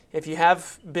If you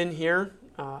have been here,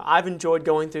 I've enjoyed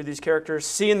going through these characters,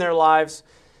 seeing their lives,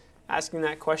 asking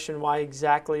that question, why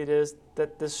exactly it is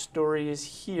that this story is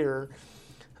here.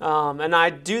 And I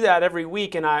do that every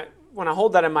week, and when I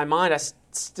hold that in my mind, it's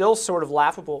still sort of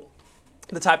laughable,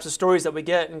 the types of stories that we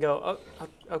get, and go, oh,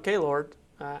 okay, Lord,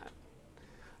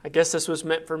 I guess this was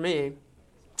meant for me.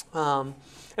 And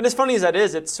as funny as that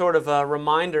is, it's sort of a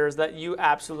reminder that you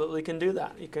absolutely can do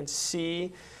that. You can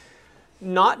see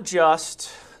not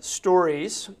just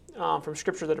stories from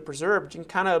Scripture that are preserved, you can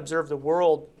kind of observe the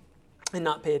world and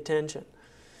not pay attention.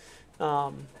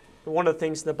 One of the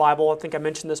things in the Bible, I think I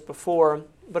mentioned this before,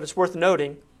 but it's worth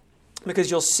noting,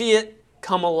 because you'll see it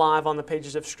come alive on the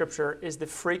pages of Scripture, is the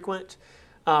frequent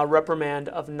reprimand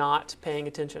of not paying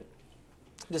attention.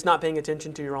 Just not paying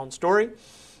attention to your own story.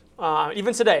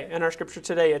 Even today, in our Scripture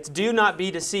today, it's do not be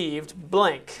deceived,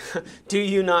 blank. Do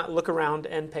you not look around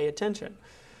and pay attention?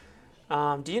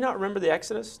 Do you not remember the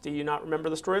Exodus? Do you not remember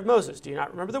the story of Moses? Do you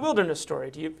not remember the wilderness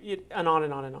story? And on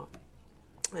and on and on.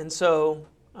 And so,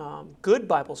 good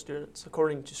Bible students,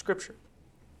 according to Scripture,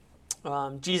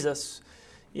 Jesus,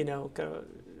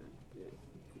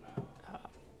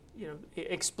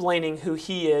 explaining who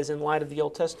he is in light of the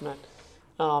Old Testament,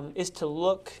 is to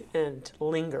look and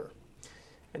linger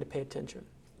and to pay attention.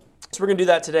 So we're going to do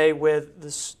that today with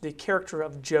the character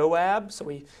of Joab. So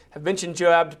we have mentioned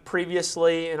Joab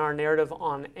previously in our narrative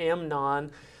on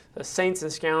Amnon, the saints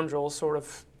and scoundrels, sort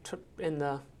of in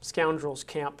the scoundrels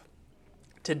camp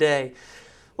today.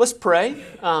 Let's pray,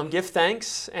 give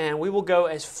thanks, and we will go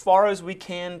as far as we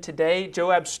can today.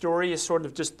 Joab's story is sort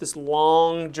of just this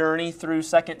long journey through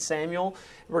 2 Samuel.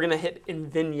 We're going to hit in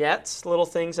vignettes, little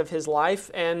things of his life,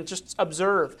 and just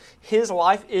observe. His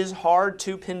life is hard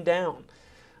to pin down.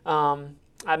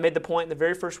 I made the point in the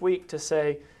very first week to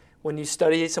say, when you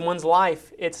study someone's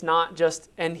life, it's not just,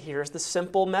 and here's the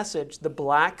simple message, the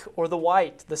black or the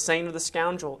white, the saint or the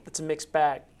scoundrel. It's a mixed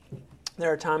bag.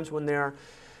 There are times when they're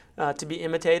to be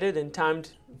imitated and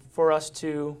timed for us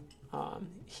to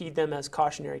heed them as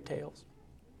cautionary tales.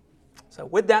 So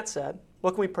with that said,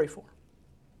 what can we pray for?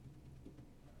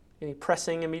 Any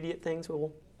pressing, immediate things?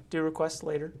 We'll do requests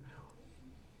later.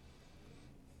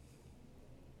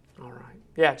 All right.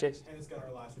 Yeah, Jason. And it's got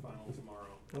our last final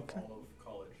tomorrow okay. of all of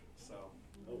college. So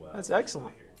That's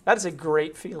excellent. That is a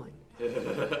great feeling.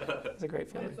 That's a great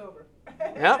feeling. When it's over.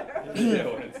 Yep. Yeah,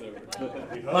 when it's over.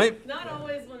 Well, not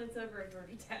always when it's over in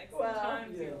Georgia Tech.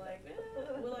 Sometimes you're like,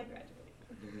 will I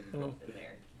graduate?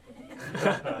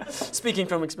 There. Speaking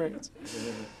from experience.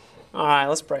 All right,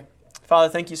 let's pray. Father,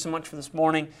 thank you so much for this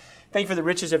morning. Thank you for the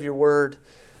riches of your word,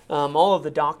 all of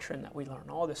the doctrine that we learn,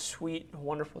 all the sweet,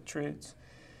 wonderful truths,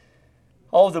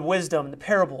 all of the wisdom, the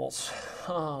parables,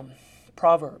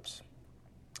 proverbs,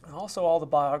 and also all the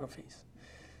biographies,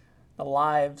 the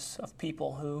lives of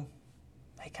people who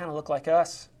they kind of look like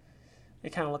us. They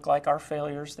kind of look like our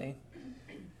failures. They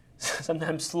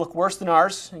sometimes look worse than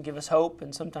ours and give us hope,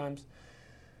 and sometimes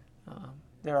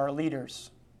they're our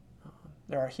leaders.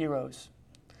 They're our heroes.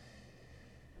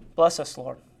 Bless us,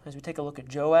 Lord, as we take a look at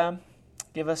Joab.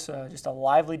 Give us just a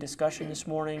lively discussion this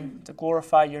morning to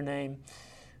glorify your name.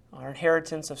 Our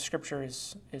inheritance of Scripture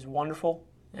is wonderful,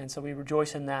 and so we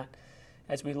rejoice in that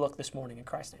as we look this morning in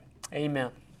Christ's name. Amen.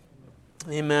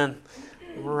 Amen.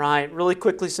 All right, really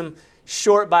quickly, some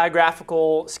short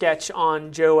biographical sketch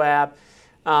on Joab.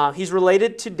 He's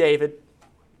related to David.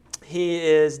 He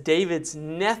is David's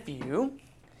nephew,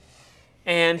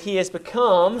 and he has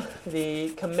become the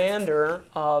commander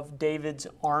of David's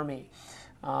army.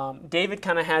 David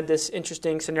kind of had this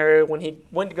interesting scenario when he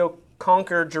went to go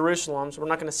conquer Jerusalem. So we're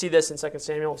not going to see this in 2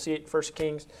 Samuel. We'll see it in 1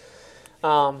 Kings,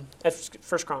 at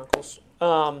 1 Chronicles.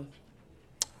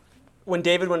 When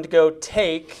David went to go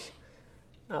take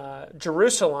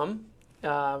Jerusalem,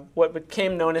 what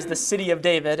became known as the city of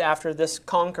David after this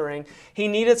conquering, he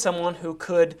needed someone who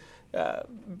could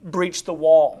breach the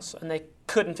walls, and they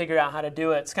couldn't figure out how to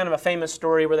do it. It's kind of a famous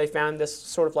story where they found this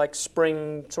sort of like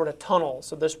spring sort of tunnel.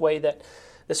 So this way that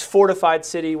this fortified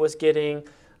city was getting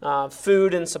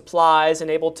food and supplies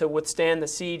and able to withstand the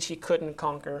siege, he couldn't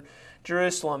conquer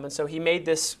Jerusalem. And so he made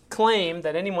this claim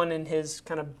that anyone in his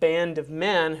kind of band of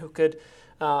men who could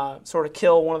sort of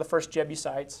kill one of the first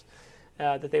Jebusites,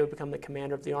 that they would become the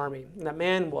commander of the army. And that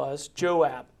man was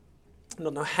Joab. I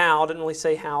don't know how, didn't really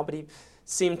say how, but he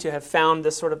seemed to have found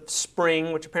this sort of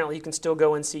spring, which apparently you can still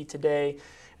go and see today.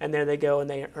 And there they go, and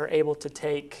they are able to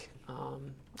take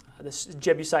this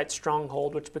Jebusite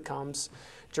stronghold, which becomes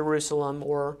Jerusalem,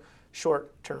 or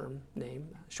short-term name,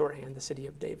 shorthand, the city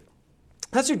of David.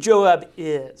 That's who Joab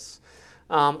is.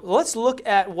 Let's look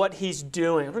at what he's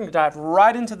doing. We're going to dive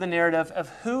right into the narrative of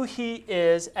who he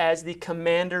is as the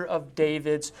commander of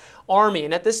David's army.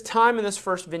 And at this time in this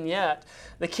first vignette,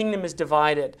 the kingdom is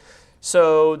divided.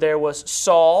 So there was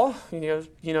Saul, you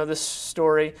know this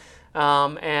story,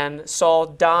 and Saul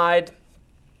died.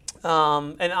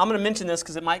 And I'm going to mention this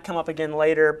because it might come up again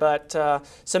later, but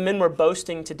some men were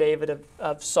boasting to David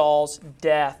of Saul's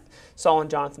death, Saul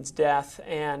and Jonathan's death,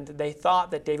 and they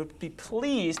thought that David would be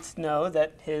pleased to know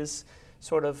that his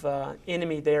sort of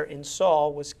enemy there in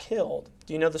Saul was killed.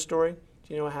 Do you know the story? Do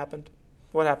you know what happened?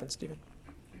 What happened, Stephen?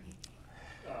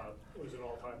 It was an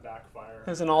all-time backfire. It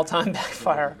was an all-time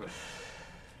backfire.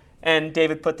 And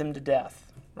David put them to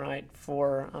death, right,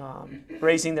 for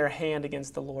raising their hand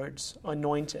against the Lord's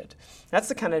anointed. That's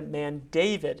the kind of man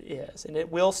David is, and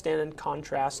it will stand in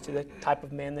contrast to the type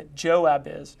of man that Joab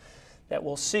is that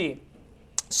we'll see.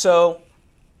 So,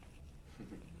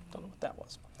 don't know what that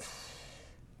was.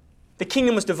 The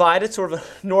kingdom was divided, sort of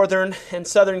northern and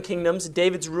southern kingdoms.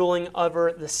 David's ruling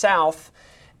over the south,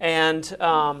 and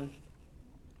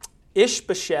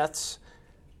Ishbosheth's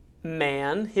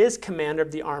man, his commander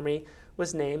of the army,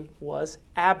 was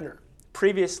Abner.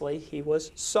 Previously, he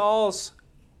was Saul's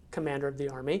commander of the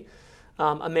army,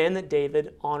 a man that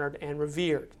David honored and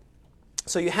revered.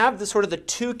 So you have the sort of the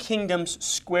two kingdoms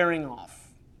squaring off.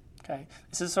 Okay,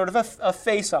 this is sort of a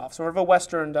face-off, sort of a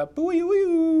Western,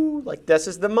 boo-yoo-yoo, like this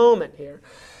is the moment here.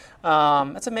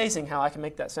 That's amazing how I can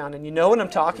make that sound, and you know what I'm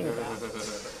talking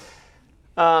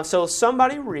about. So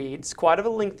somebody reads quite of a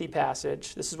lengthy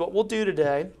passage. This is what we'll do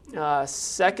today. 2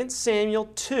 Samuel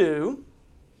 2,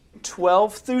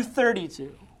 12 through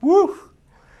 32. Woo!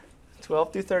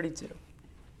 12 through 32.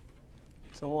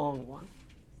 It's a long one.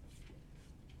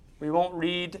 We won't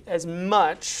read as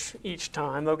much each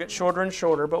time. They'll get shorter and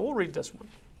shorter, but we'll read this one.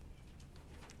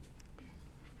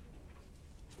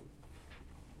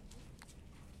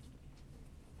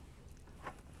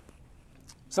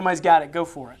 Somebody's got it. Go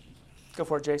for it. Go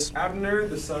for it, Jason. Abner,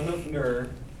 the son of Ner,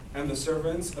 and the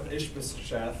servants of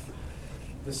Ishbosheth,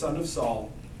 the son of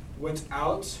Saul, went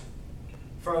out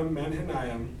from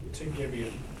Mahanaim to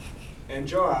Gibeon. And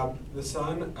Joab, the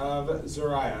son of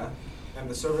Zeruiah, and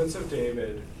the servants of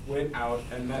David went out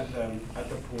and met them at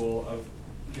the pool of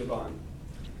Gibeon.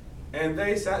 And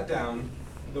they sat down,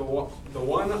 the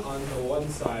one on the one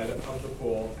side of the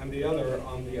pool, and the other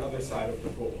on the other side of the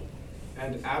pool.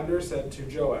 And Abner said to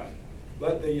Joab,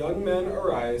 "Let the young men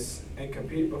arise and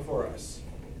compete before us."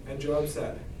 And Joab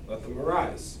said, "Let them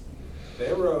arise." They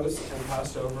arose and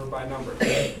passed over by number,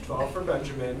 12 for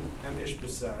Benjamin and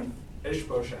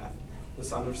Ishbosheth, the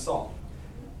son of Saul,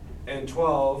 and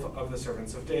 12 of the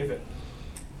servants of David.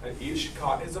 And each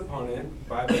caught his opponent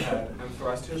by the head and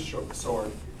thrust his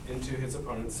sword into his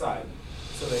opponent's side.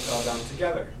 So they fell down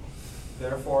together.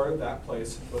 Therefore that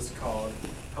place was called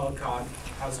Helkath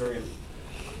Hazarim,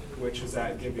 which is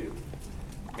at Gibeon.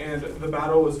 And the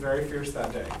battle was very fierce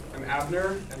that day. And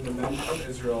Abner and the men of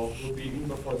Israel were beaten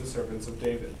before the servants of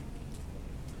David.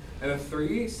 And the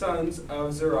 3 sons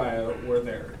of Zeruiah were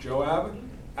there, Joab,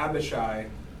 Abishai,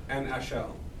 and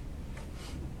Asael.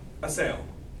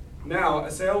 Now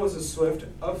Asael was as swift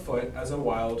of foot as a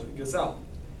wild gazelle.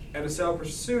 And Asael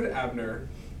pursued Abner,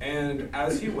 and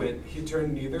as he went, he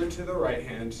turned neither to the right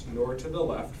hand nor to the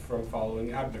left from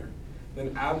following Abner.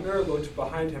 Then Abner looked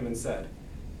behind him and said,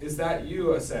 "Is that you,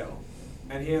 Asael?"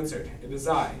 And he answered, "It is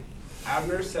I."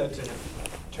 Abner said to him,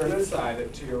 "Turn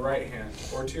aside to your right hand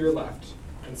or to your left,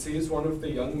 and seize one of the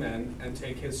young men and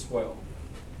take his spoil."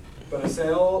 But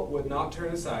Asael would not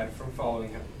turn aside from following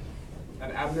him.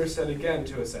 And Abner said again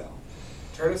to Asael,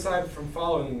 "Turn aside from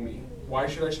following me. Why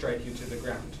should I strike you to the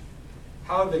ground?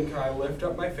 How then can I lift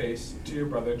up my face to your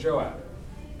brother Joab?"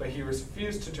 But he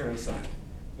refused to turn aside.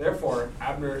 Therefore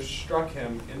Abner struck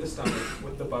him in the stomach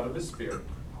with the butt of his spear,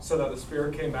 so that the spear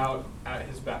came out at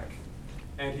his back.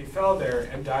 And he fell there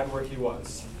and died where he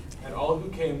was. And all who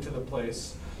came to the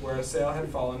place where Asael had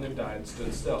fallen and died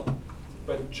stood still.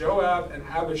 But Joab and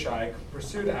Abishai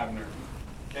pursued Abner.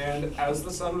 And as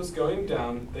the sun was going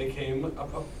down, they came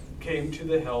to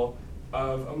the hill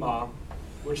of Ammah,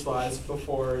 which lies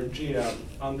before Joab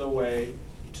on the way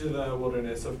to the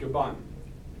wilderness of Gibeon.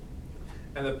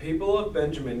 And the people of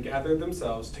Benjamin gathered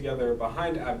themselves together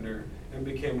behind Abner and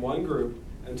became one group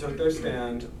and took their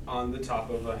stand on the top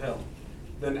of a hill.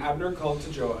 Then Abner called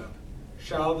to Joab,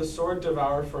 "Shall the sword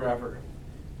devour forever?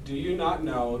 Do you not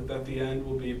know that the end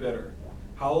will be bitter?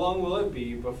 How long will it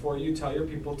be before you tell your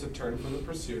people to turn from the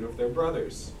pursuit of their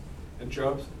brothers?" And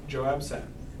Joab said,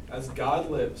 "As God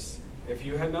lives, if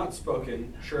you had not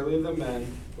spoken, surely the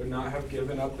men would not have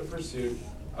given up the pursuit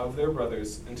of their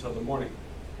brothers until the morning."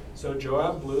 So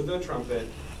Joab blew the trumpet,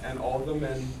 and all the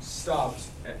men stopped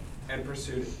and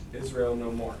pursued Israel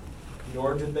no more,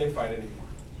 nor did they fight anymore.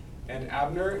 And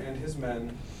Abner and his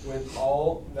men went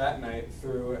all that night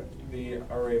through the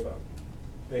Arabah.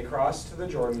 They crossed to the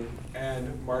Jordan,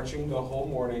 and marching the whole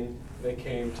morning, they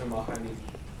came to Mahanaim.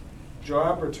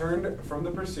 Joab returned from the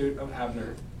pursuit of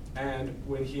Abner, and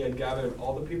when he had gathered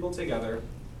all the people together,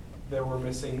 there were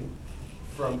missing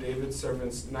from David's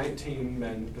servants 19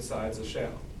 men besides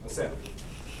Asahel.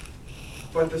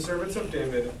 But the servants of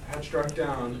David had struck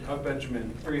down of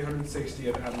Benjamin 360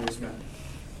 of Abner's men.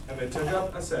 And they took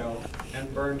up Asahel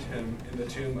and burned him in the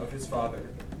tomb of his father,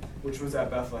 which was at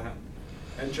Bethlehem.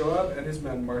 And Joab and his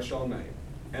men marched all night,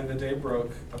 and the day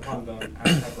broke upon them at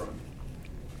Hebron.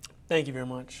 Thank you very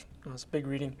much. That was a big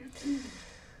reading.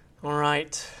 All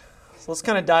right. So let's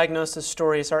kind of diagnose this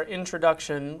story. It's our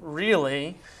introduction,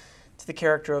 really, to the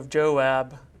character of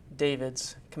Joab,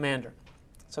 David's commander.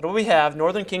 So what do we have?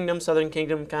 Northern kingdom, southern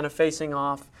kingdom kind of facing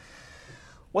off.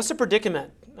 What's the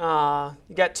predicament?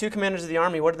 You got two commanders of the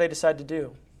army. What do they decide to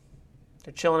do?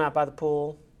 They're chilling out by the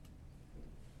pool.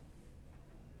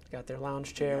 Got their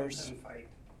lounge chairs.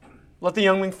 Let the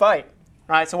youngling fight.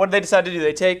 Right? So what do they decide to do?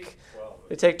 They take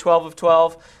 12 of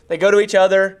 12. They go to each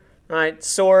other, right?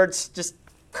 Swords just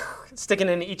sticking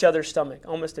in each other's stomach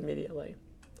almost immediately.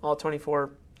 All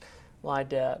 24 lie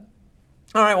dead.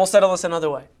 All right, we'll settle this another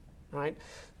way. Right?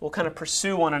 We'll kind of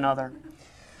pursue one another.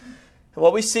 And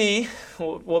what we see,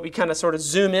 what we kind of sort of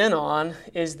zoom in on,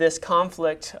 is this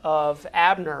conflict of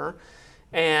Abner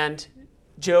and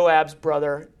Joab's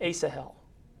brother Asahel.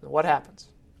 Now, what happens?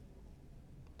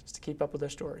 Just to keep up with our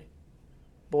story.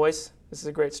 Boys, this is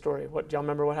a great story. Do y'all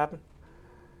remember what happened?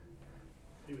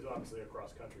 He was obviously a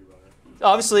cross-country runner.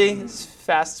 Obviously, as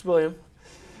fast as William.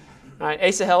 All right,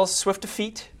 Asahel's swift of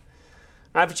feet.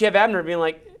 All right, but you have Abner being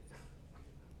like,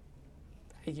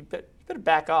 hey, you better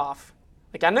back off.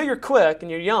 Like, I know you're quick and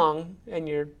you're young and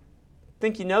you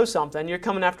think you know something. You're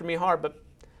coming after me hard, but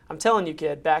I'm telling you,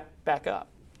 kid, back up.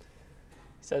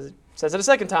 He says it a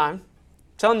second time. I'm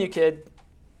telling you, kid,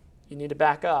 you need to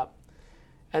back up.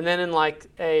 And then in like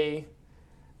a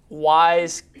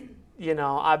wise,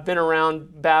 I've been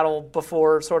around battle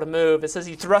before sort of move, it says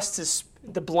he thrusts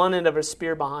the blunt end of his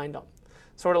spear behind him.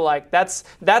 Sort of like, that's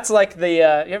like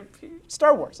the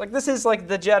Star Wars. Like, this is like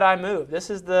the Jedi move. This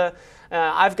is the,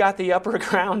 I've got the upper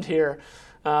ground here.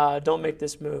 Don't make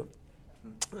this move.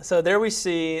 So there we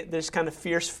see this kind of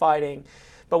fierce fighting.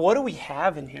 But what do we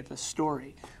have in here, this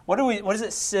story? What does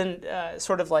it send,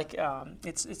 sort of like,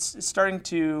 it's starting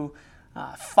to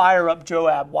fire up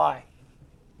Joab. Why?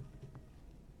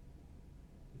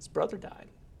 His brother died.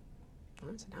 All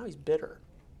right, so now he's bitter.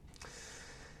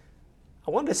 I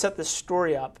wanted to set this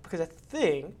story up because I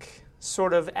think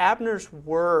sort of Abner's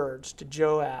words to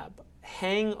Joab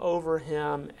hang over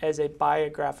him as a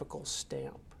biographical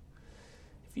stamp.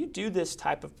 If you do this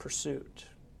type of pursuit,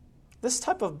 this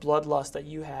type of bloodlust that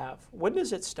you have, when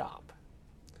does it stop?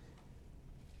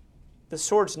 The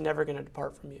sword's never going to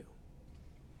depart from you.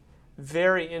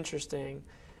 Very interesting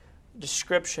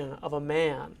description of a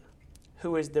man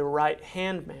who is the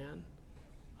right-hand man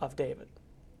of David.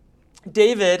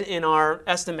 David, in our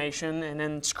estimation and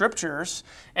in scriptures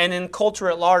and in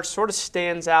culture at large, sort of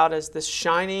stands out as this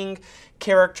shining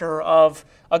character of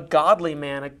a godly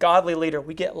man, a godly leader.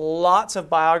 We get lots of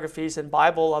biographies in the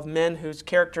Bible of men whose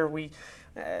character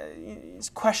is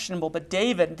questionable. But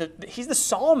David, he's the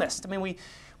psalmist. I mean,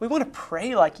 we want to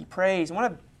pray like he prays. We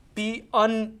want to be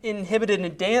uninhibited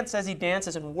and dance as he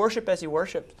dances and worship as he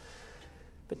worships.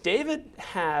 But David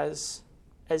has,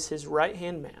 as his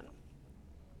right-hand man,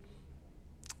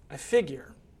 a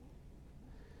figure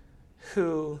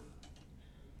who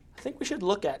I think we should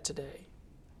look at today,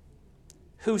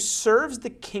 who serves the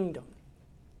kingdom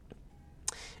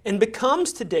and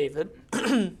becomes to David,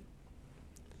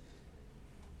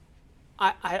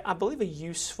 I believe, a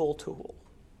useful tool.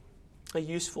 A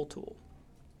useful tool.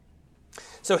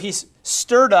 So he's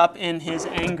stirred up in his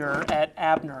anger at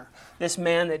Abner, this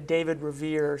man that David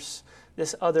reveres,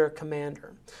 this other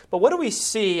commander. But what do we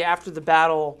see after the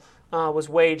battle was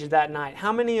waged that night?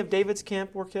 How many of David's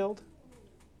camp were killed?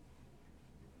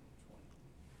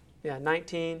 Yeah,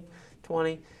 19,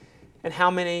 20. And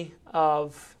how many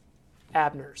of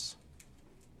Abner's?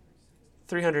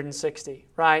 360,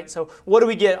 right? So what do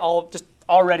we get? Just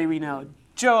already we know.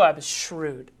 Joab is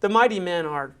shrewd. The mighty men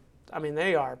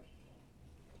they are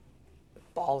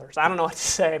ballers. I don't know what to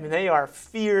say. I mean, they are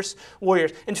fierce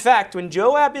warriors. In fact, when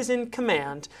Joab is in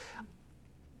command,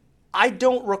 I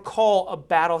don't recall a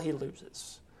battle he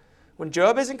loses. When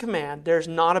Joab is in command, there's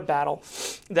not a battle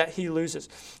that he loses.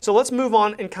 So let's move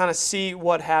on and kind of see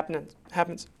what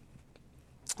happens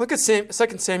Look at 2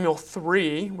 Samuel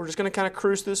 3. We're just going to kind of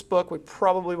cruise through this book. We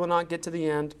probably will not get to the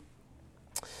end.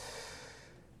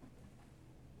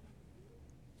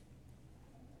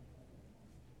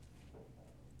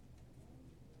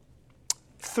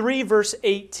 Verse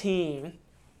 18.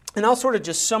 And I'll sort of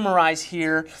just summarize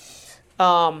here.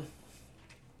 But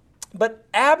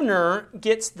Abner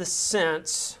gets the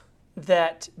sense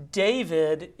that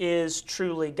David is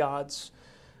truly God's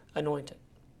anointed.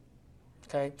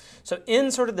 Okay, so in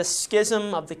sort of the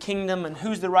schism of the kingdom and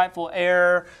who's the rightful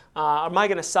heir, am I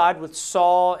going to side with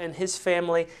Saul and his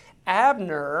family?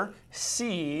 Abner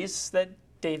sees that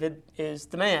David is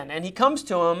the man. And he comes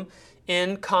to him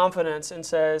in confidence and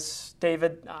says,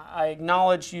 David, I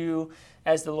acknowledge you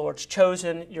as the Lord's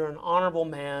chosen. You're an honorable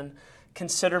man.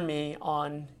 Consider me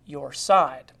on your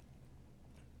side.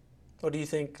 What do you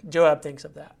think Joab thinks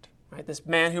of that? Right? This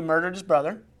man who murdered his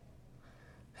brother,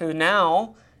 who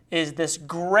now is this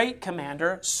great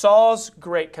commander, Saul's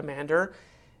great commander.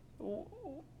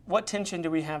 What tension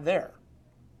do we have there?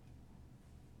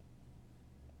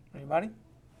 Anybody?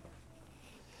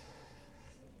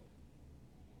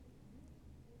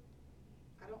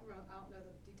 I don't know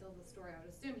the details of the story. I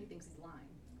would assume he thinks he's lying.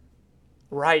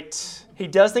 Right. He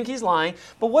does think he's lying.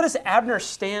 But what does Abner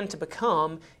stand to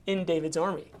become in David's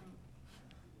army?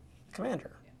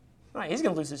 Commander. Right. He's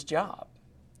going to lose his job.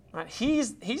 Right.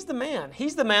 He's the man.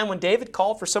 He's the man when David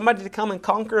called for somebody to come and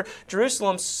conquer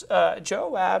Jerusalem.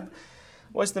 Joab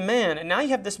was the man. And now you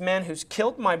have this man who's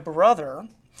killed my brother,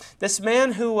 this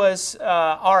man who was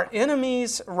our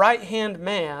enemy's right-hand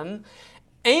man,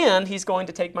 and he's going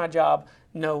to take my job.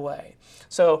 No way.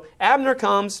 So Abner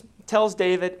comes, tells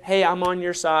David, hey, I'm on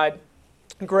your side.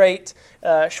 Great.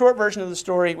 Short version of the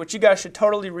story, which you guys should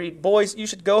totally read. Boys, you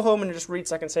should go home and just read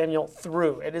 2 Samuel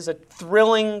through. It is a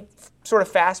thrilling, sort of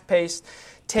fast-paced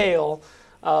tale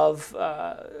of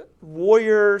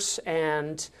warriors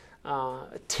and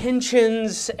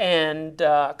tensions and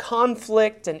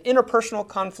conflict and interpersonal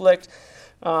conflict.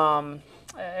 And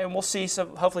we'll see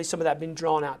hopefully some of that being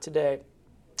drawn out today.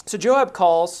 So Joab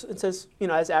calls and says,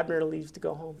 as Abner leaves to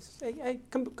go home, says, hey,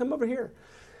 come over here.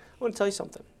 I want to tell you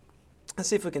something. Let's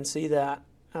see if we can see that.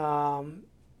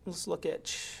 Let's look at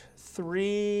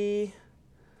 3.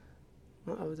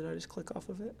 Uh-oh, did I just click off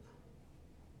of it?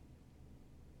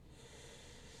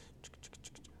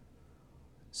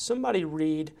 Somebody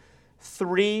read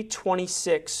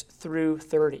 3:26 through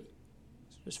 30.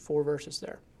 There's 4 verses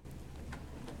there.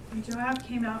 When Joab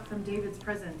came out from David's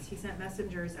presence, he sent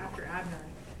messengers after Abner,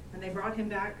 and they brought him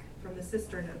back from the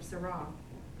cistern of Sirah.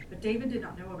 But David did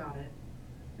not know about it.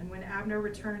 And when Abner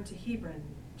returned to Hebron,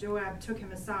 Joab took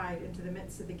him aside into the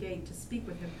midst of the gate to speak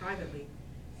with him privately.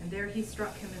 And there he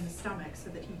struck him in the stomach so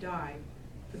that he died,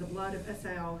 for the blood of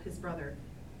Asahel his brother.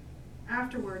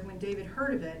 Afterward, when David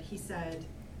heard of it, he said,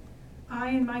 I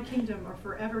and my kingdom are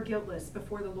forever guiltless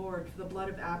before the Lord for the blood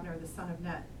of Abner the son of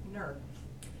Ner.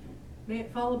 May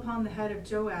it fall upon the head of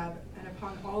Joab and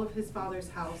upon all of his father's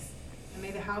house, and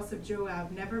may the house of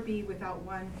Joab never be without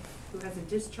one who has a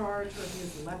discharge, or who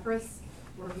is leprous,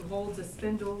 or who holds a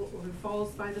spindle, or who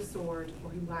falls by the sword,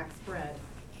 or who lacks bread.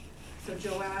 So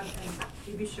Joab and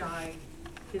Abishai,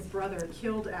 his brother,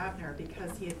 killed Abner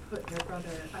because he had put their brother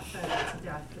Asahel to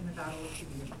death in the battle of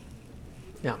Gibeon.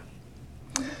 Yeah.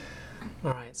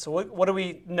 All right, so what do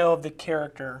we know of the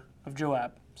character of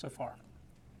Joab so far?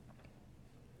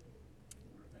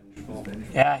 Vengeful.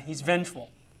 Yeah, he's vengeful.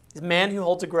 He's a man who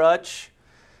holds a grudge,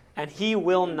 and he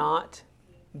will not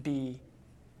be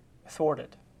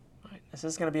thwarted. Right? This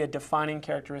is going to be a defining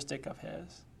characteristic of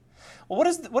his. Well,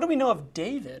 what do we know of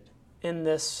David in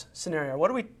this scenario?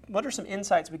 What are some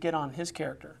insights we get on his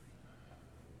character?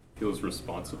 He was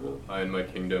responsible. I and my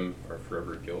kingdom are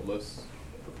forever guiltless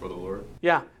before the Lord.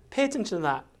 Yeah, pay attention to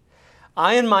that.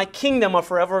 I and my kingdom are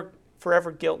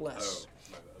forever guiltless. Oh,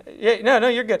 my bad. Yeah, no,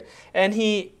 you're good. And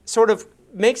he sort of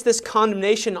makes this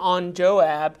condemnation on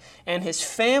Joab and his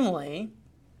family.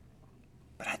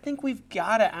 But I think we've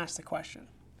got to ask the question,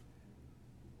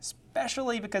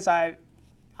 especially because I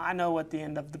know at the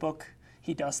end of the book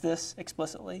he does this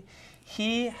explicitly.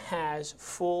 He has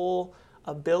full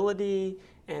ability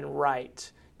and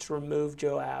right to remove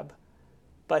Joab,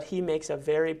 but he makes a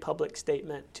very public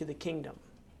statement to the kingdom.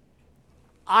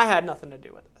 I had nothing to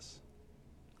do with this.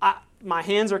 My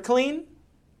hands are clean.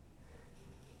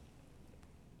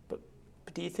 But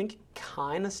do you think he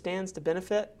kind of stands to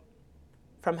benefit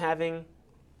from having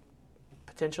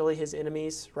potentially his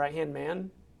enemy's right-hand man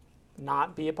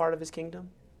not be a part of his kingdom?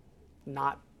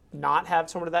 Not have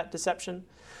sort of that deception?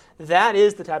 that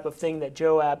is the type of thing that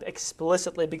Joab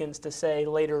explicitly begins to say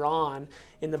later on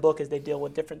in the book as they deal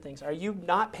with different things. Are you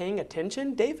not paying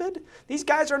attention, David? These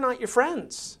guys are not your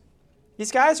friends.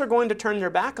 These guys are going to turn their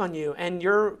back on you, and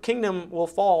your kingdom will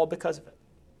fall because of it.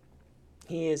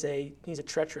 He's a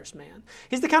treacherous man.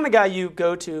 He's the kind of guy you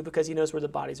go to because he knows where the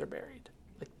bodies are buried.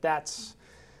 Like that's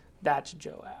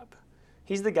Joab.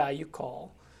 He's the guy you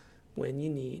call when you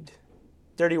need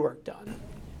dirty work done.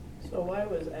 So why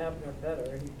was Abner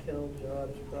better? He killed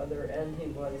Joab's brother, and he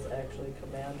was actually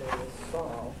commander with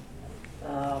Saul.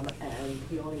 And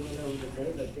he only went over to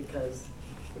David because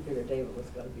he figured David was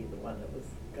going to be the one that was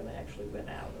going to actually win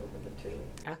out over the two.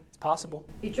 Yeah, it's possible.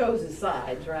 He chose his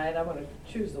sides, right? I want to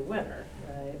choose the winner,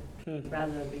 right?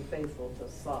 Rather than be faithful to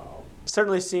Saul.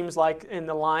 Certainly seems like in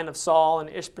the line of Saul and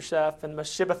Ishbosheth and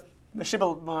Meshibboleth.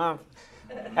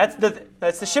 That's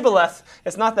the Shibboleth.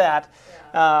 It's not that.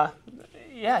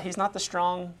 He's not the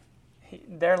strong.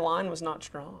 Their line was not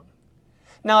strong.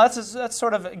 Now that's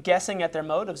sort of guessing at their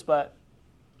motives, but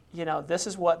this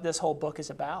is what this whole book is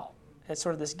about. It's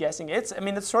sort of this guessing. It's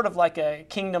sort of like a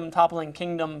kingdom toppling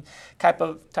kingdom type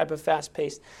of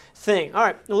fast-paced thing. All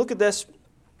right, look at this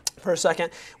for a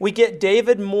second. We get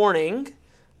David mourning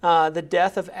the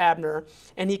death of Abner,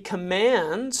 and he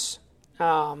commands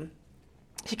Abner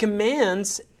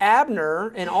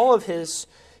and all of his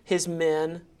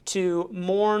men to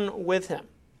mourn with him.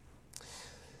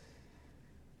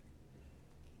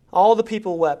 All the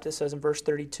people wept, it says in verse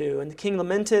 32. And the king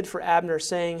lamented for Abner,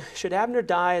 saying, should Abner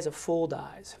die as a fool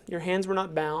dies? Your hands were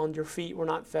not bound, your feet were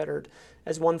not fettered.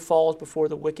 As one falls before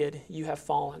the wicked, you have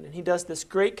fallen. And he does this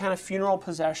great kind of funeral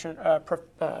procession,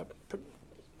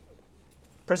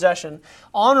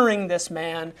 honoring this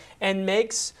man, and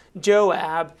makes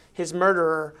Joab, his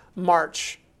murderer,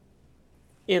 march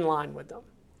in line with them.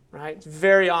 Right? It's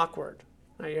very awkward.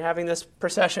 You're having this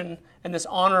procession and this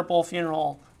honorable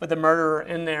funeral with the murderer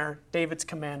in there, David's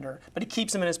commander. But he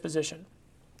keeps him in his position,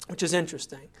 which is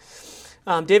interesting.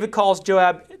 David calls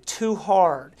Joab too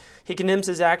hard. He condemns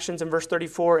his actions in verse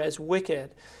 34 as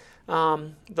wicked.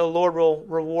 The Lord will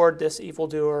reward this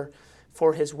evildoer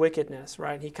for his wickedness,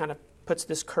 right? He kind of puts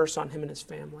this curse on him and his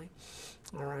family.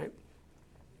 All right.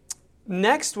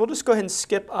 Next, we'll just go ahead and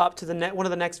skip up to one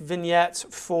of the next vignettes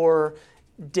for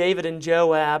David and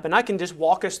Joab, and I can just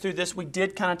walk us through this. We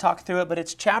did kind of talk through it, but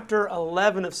it's chapter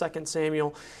 11 of 2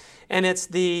 Samuel, and it's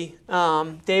the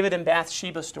David and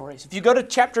Bathsheba stories. If you go to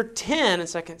chapter 10 in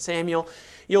 2 Samuel,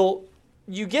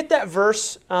 you get that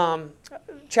verse,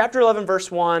 chapter 11,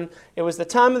 verse 1. It was the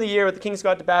time of the year where the kings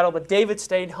go out to battle, but David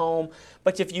stayed home.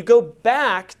 But if you go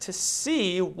back to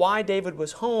see why David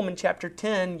was home in chapter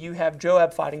 10, you have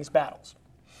Joab fighting his battles.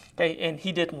 Okay, and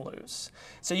he didn't lose.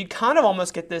 So you kind of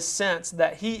almost get this sense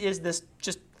that he is this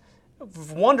just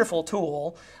wonderful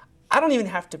tool. I don't even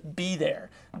have to be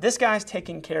there. This guy's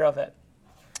taking care of it.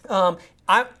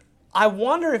 I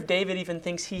wonder if David even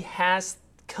thinks he has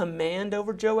command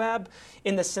over Joab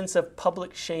in the sense of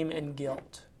public shame and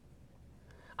guilt.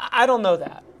 I don't know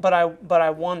that, but I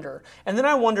wonder. And then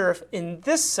I wonder if in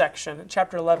this section,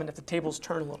 chapter 11, if the tables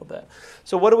turn a little bit.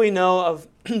 So what do we know of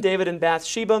David and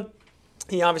Bathsheba?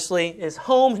 He obviously is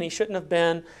home, and he shouldn't have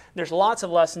been. There's lots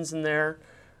of lessons in there,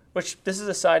 which this is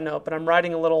a side note, but I'm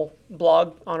writing a little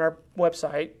blog on our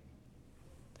website,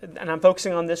 and I'm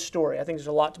focusing on this story. I think there's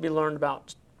a lot to be learned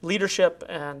about leadership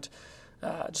and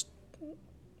just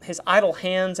his idle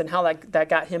hands and how that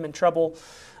got him in trouble.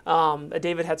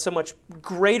 David had so much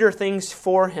greater things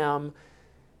for him,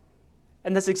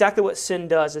 and that's exactly what sin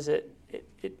does, is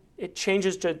it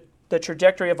changes the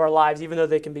trajectory of our lives, even though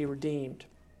they can be redeemed.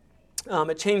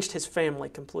 It changed his family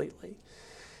completely.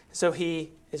 So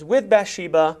he is with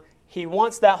Bathsheba. He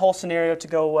wants that whole scenario to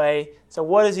go away. So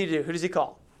what does he do? Who does he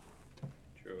call?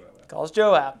 Joab. He calls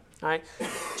Joab. All right.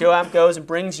 Joab goes and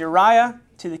brings Uriah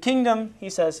to the kingdom.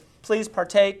 He says, please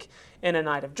partake in a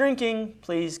night of drinking.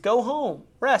 Please go home,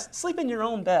 rest, sleep in your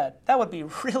own bed. That would be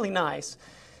really nice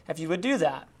if you would do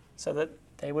that, so that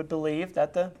they would believe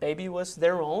that the baby was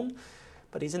their own.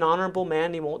 But he's an honorable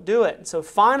man, he won't do it. And so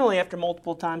finally, after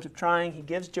multiple times of trying, he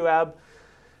gives Joab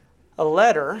a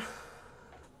letter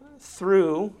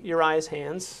through Uriah's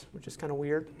hands, which is kind of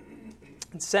weird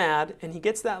and sad. And he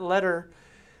gets that letter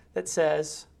that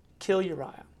says, kill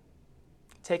Uriah.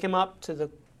 Take him up to the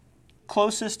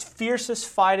closest, fiercest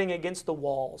fighting against the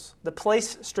walls. The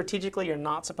place strategically you're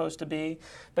not supposed to be,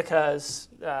 because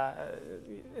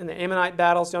in the Ammonite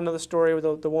battles, y'all know the story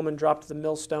where the woman dropped the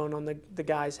millstone on the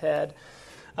guy's head,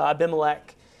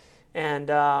 Abimelech, and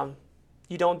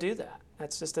you don't do that.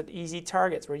 That's just an easy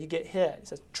target. It's where you get hit. It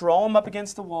says, draw them up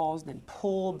against the walls, then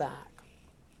pull back.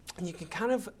 And you can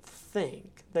kind of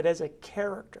think that as a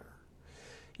character,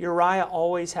 Uriah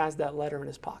always has that letter in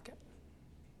his pocket.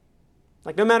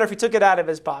 Like, no matter if he took it out of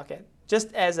his pocket,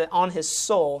 just as on his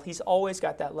soul, he's always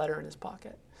got that letter in his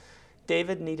pocket.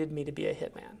 David needed me to be a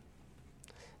hitman.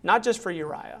 Not just for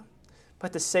Uriah,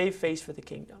 but to save face for the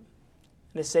kingdom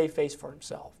and to save face for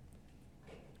himself.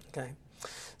 Okay.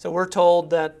 So we're told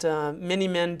that many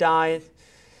men died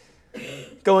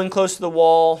going close to the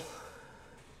wall.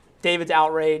 David's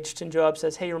outraged, and Joab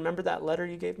says, hey, remember that letter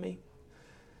you gave me?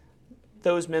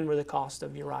 Those men were the cost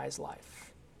of Uriah's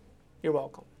life. You're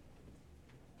welcome.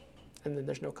 And then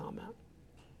there's no comment.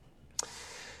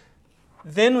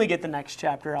 Then we get the next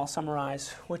chapter I'll summarize,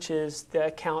 which is the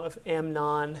account of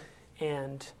Amnon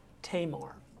and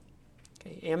Tamar.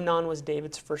 Okay, Amnon was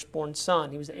David's firstborn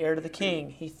son. He was the heir to the king.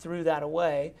 He threw that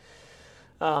away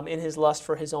in his lust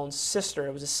for his own sister.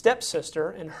 It was a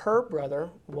stepsister, and her brother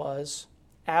was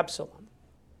Absalom.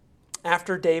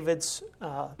 After David's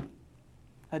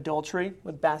adultery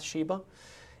with Bathsheba,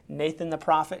 Nathan the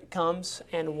prophet comes,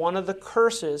 and one of the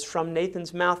curses from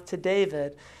Nathan's mouth to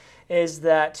David is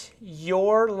that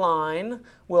your line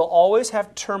will always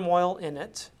have turmoil in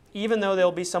it, even though there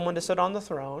will be someone to sit on the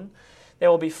throne. There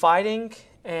will be fighting,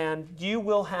 and you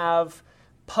will have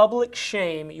public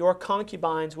shame. Your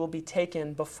concubines will be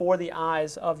taken before the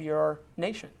eyes of your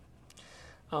nation.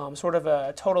 Sort of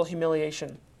a total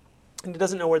humiliation. And he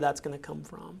doesn't know where that's going to come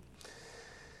from.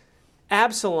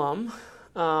 Absalom,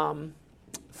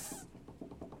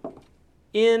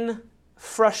 in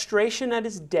frustration at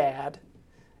his dad,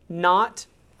 not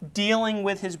dealing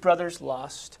with his brother's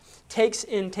lust, takes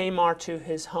in Tamar to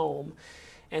his home,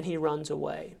 and he runs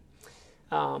away.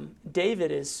 David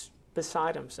is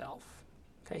beside himself.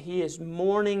 Okay, he is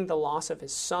mourning the loss of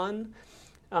his son.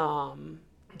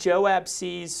 Joab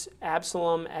sees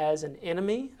Absalom as an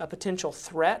enemy, a potential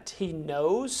threat. He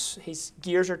knows, his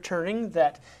gears are turning,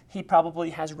 that he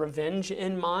probably has revenge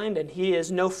in mind, and he is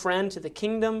no friend to the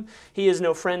kingdom. He is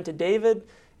no friend to David,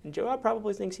 and Joab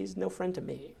probably thinks he's no friend to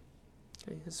me.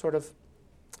 Okay, it's sort of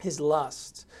his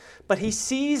lust. But he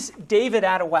sees David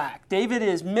out of whack. David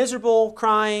is miserable,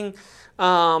 crying,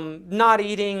 not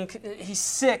eating. He's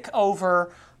sick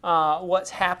over what's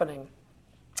happening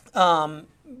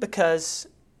because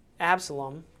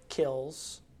Absalom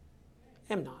kills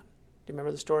Amnon. Do you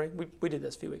remember the story? We did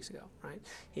this a few weeks ago, right?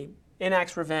 He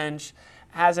enacts revenge,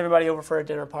 has everybody over for a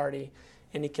dinner party,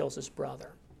 and he kills his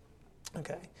brother.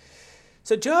 Okay.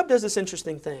 So Joab does this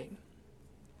interesting thing.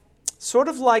 Sort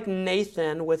of like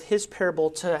Nathan with his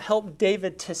parable to help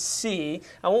David to see.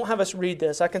 I won't have us read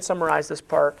this. I can summarize this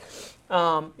part.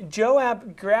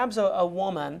 Joab grabs a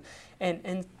woman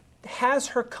and has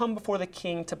her come before the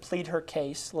king to plead her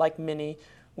case, like many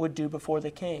would do before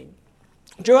the king.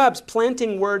 Joab's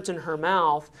planting words in her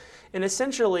mouth, and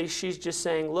essentially she's just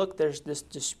saying, look, there's this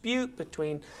dispute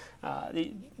between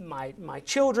my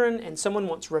children, and someone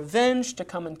wants revenge to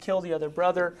come and kill the other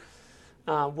brother.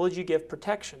 Will you give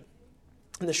protection?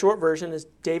 And the short version is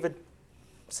David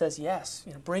says, yes,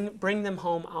 bring them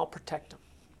home, I'll protect them.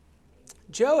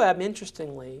 Joab,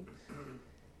 interestingly,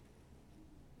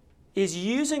 is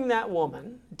using that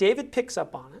woman, David picks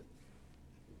up on it,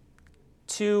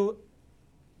 to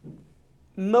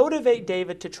motivate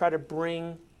David to try to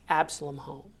bring Absalom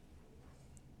home.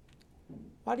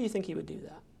 Why do you think he would do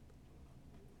that?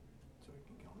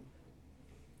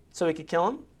 So he could kill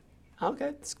him?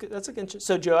 Okay, that's good. That's interesting.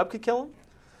 So Joab could kill him?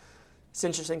 It's an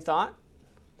interesting thought.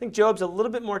 I think Joab's a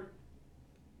little bit more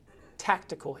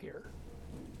tactical here.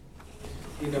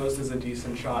 He knows there's a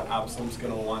decent shot Absalom's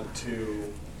going to want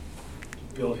to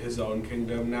build his own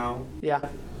kingdom now. Yeah.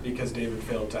 Because David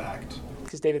failed to act.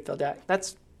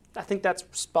 I think that's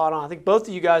spot on. I think both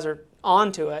of you guys are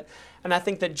onto it. And I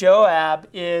think that Joab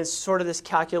is sort of this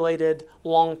calculated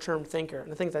long-term thinker.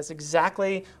 And I think that's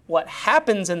exactly what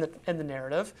happens in the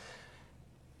narrative.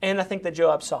 And I think that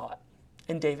Joab saw it,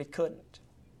 and David couldn't.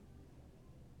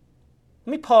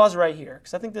 Let me pause right here,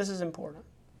 because I think this is important.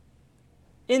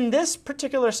 In this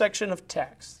particular section of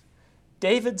text,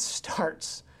 David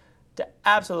starts to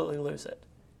absolutely lose it.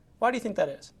 Why do you think that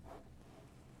is?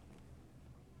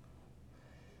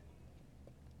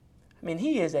 I mean,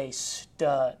 he is a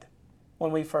stud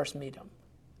when we first meet him.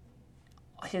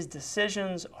 His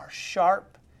decisions are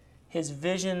sharp. His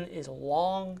vision is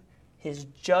long. His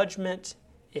judgment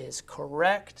is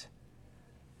correct.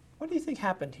 What do you think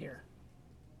happened here?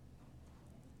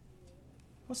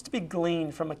 What's to be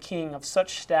gleaned from a king of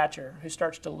such stature who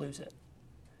starts to lose it?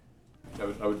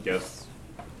 I would guess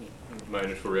my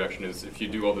initial reaction is if you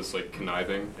do all this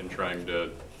conniving and trying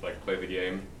to play the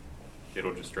game,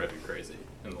 it'll just drive you crazy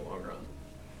in the long run.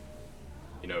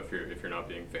 If you're not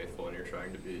being faithful and you're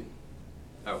trying to be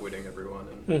outwitting everyone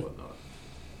and whatnot.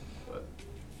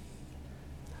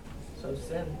 So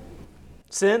sin.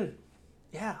 Sin.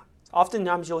 Yeah.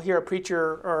 Oftentimes you'll hear a preacher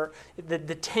or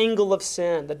the tangle of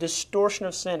sin, the distortion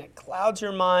of sin. It clouds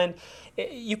your mind.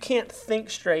 You can't think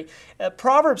straight.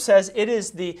 Proverbs says it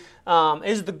is the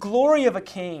glory of a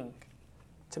king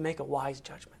to make a wise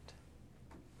judgment.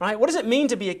 Right? What does it mean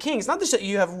to be a king? It's not just that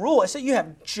you have rule. It's that you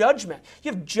have judgment.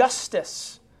 You have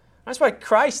justice. That's why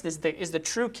Christ is the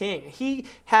true king. He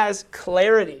has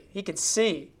clarity. He can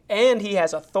see. And he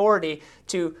has authority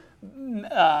to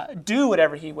do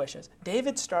whatever he wishes.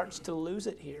 David starts to lose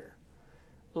it here.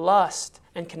 Lust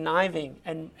and conniving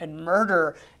and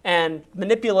murder and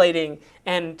manipulating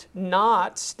and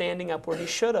not standing up where he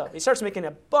should have. He starts making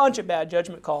a bunch of bad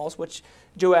judgment calls, which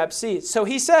Joab sees. So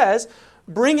he says,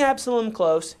 bring Absalom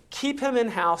close, keep him in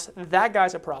house. That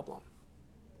guy's a problem.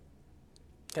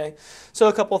 Okay, so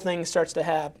a couple of things starts to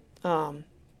happen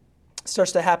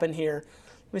here.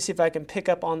 Let me see if I can pick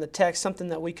up on the text, something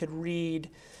that we could read.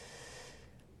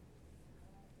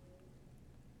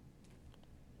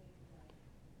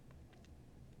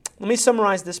 Let me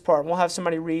summarize this part. We'll have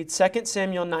somebody read 2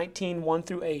 Samuel 19, 1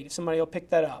 through 8. If somebody will pick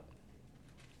that up.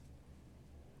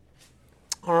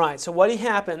 All right, so what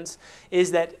happens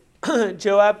is that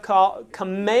Joab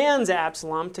commands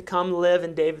Absalom to come live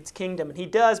in David's kingdom. And he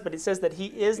does, but it says that he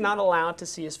is not allowed to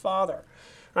see his father.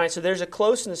 All right, so there's a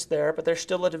closeness there, but there's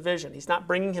still a division. He's not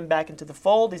bringing him back into the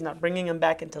fold. He's not bringing him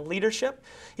back into leadership.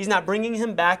 He's not bringing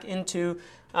him back into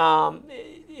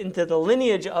the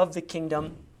lineage of the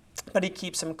kingdom, but he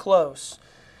keeps him close.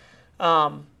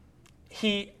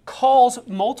 He calls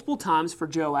multiple times for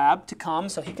Joab to come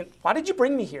so he can... Why did you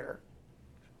bring me here?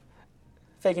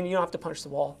 Fagin, you don't have to punch the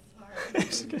wall.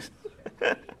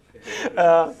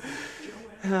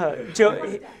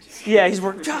 Yeah, he's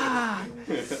working.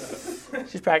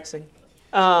 She's practicing.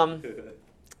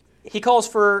 He calls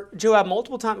for Joab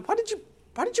multiple times. Why did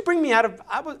you bring me out of?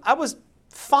 I was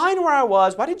fine where I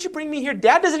was. Why did you bring me here?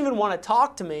 Dad doesn't even want to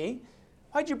talk to me.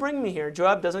 Why'd you bring me here?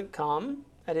 Joab doesn't come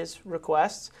at his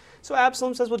requests. So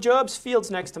Absalom says, well, Joab's field's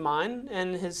next to mine,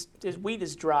 and his wheat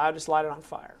is dry. I'll just light it on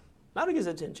fire. That'll get his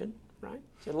attention, right?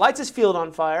 So he lights his field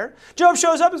on fire. Joab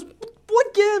shows up and says,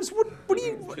 what gives?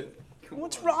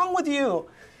 What's wrong with you?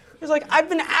 He's like, I've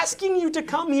been asking you to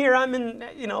come here. I'm in,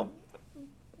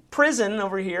 prison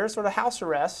over here, sort of house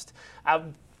arrest.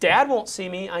 Dad won't see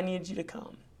me. I need you to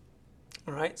come.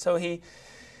 All right, so he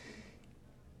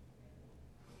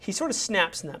sort of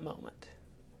snaps in that moment.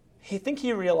 I think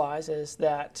he realizes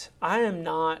that I am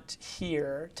not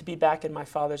here to be back in my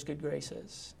father's good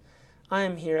graces. I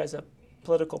am here as a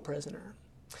political prisoner.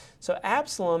 So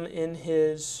Absalom, in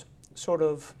his sort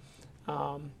of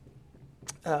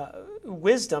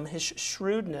wisdom, his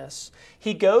shrewdness,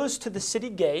 he goes to the city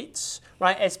gates,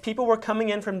 right, as people were coming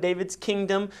in from David's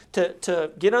kingdom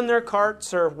to get on their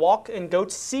carts or walk and go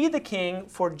to see the king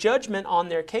for judgment on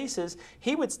their cases.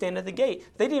 He would stand at the gate.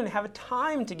 They didn't even have a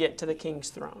time to get to the king's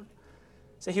throne.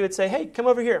 So he would say, hey, come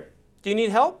over here. Do you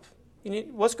need help?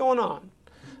 What's going on?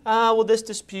 Well, this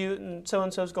dispute and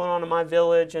so-and-so's going on in my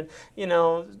village, and,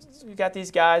 we got these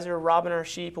guys who are robbing our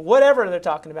sheep, or whatever they're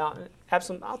talking about. And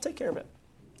Absalom, I'll take care of it.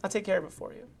 I'll take care of it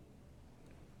for you.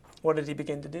 What did he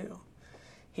begin to do?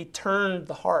 He turned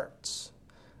the hearts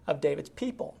of David's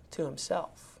people to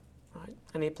himself, right?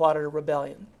 And he plotted a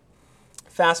rebellion.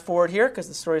 Fast forward here, because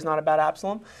the story is not about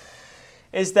Absalom,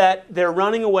 is that they're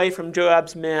running away from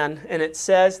Joab's men, and it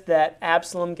says that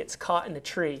Absalom gets caught in a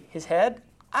tree. His head,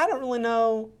 I don't really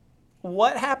know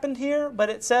what happened here,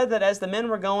 but it said that as the men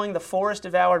were going, the forest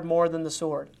devoured more than the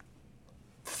sword.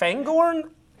 Fangorn?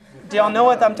 Do y'all know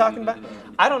what I'm talking about?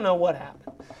 I don't know what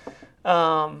happened.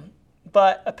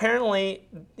 But apparently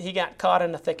he got caught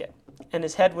in a thicket, and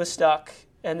his head was stuck,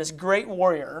 and this great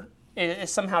warrior is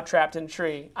somehow trapped in a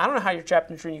tree. I don't know how you're trapped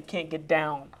in a tree and you can't get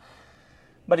down,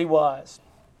 but he was.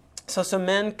 So some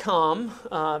men come.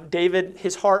 David,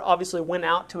 his heart obviously went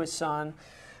out to his son,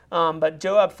 but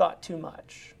Joab thought too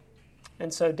much.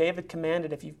 And so David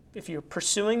commanded, if you're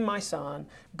pursuing my son,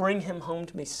 bring him home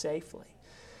to me safely.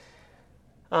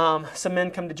 Some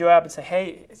men come to Joab and say,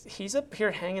 hey, he's up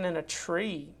here hanging in a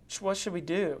tree. What should we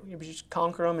do? You just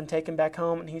conquer him and take him back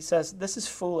home? And he says, this is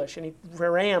foolish. And he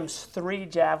rams 3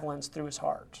 javelins through his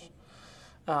heart.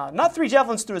 Not 3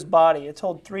 javelins through his body. It's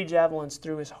told 3 javelins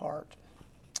through his heart.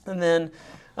 And then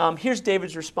here's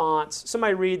David's response.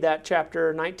 Somebody read that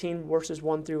chapter 19, verses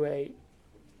 1 through 8.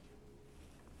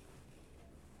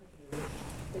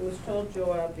 It was told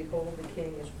Joab, behold, the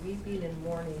king is weeping and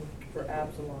mourning for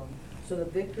Absalom. So the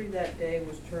victory that day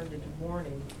was turned into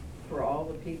mourning for all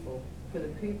the people. For the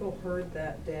people heard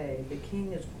that day, the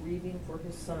king is grieving for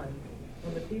his son.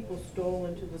 When the people stole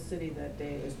into the city that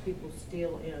day, as people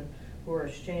steal in who are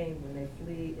ashamed when they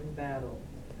flee in battle.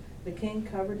 The king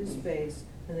covered his face,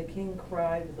 and the king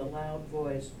cried with a loud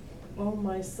voice, "Oh,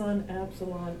 my son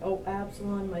Absalom! Oh,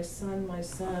 Absalom, my son, my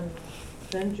son!"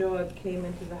 Then Joab came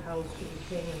into the house to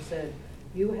the king and said,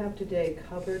 "You have today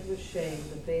covered with shame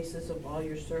the faces of all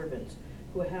your servants,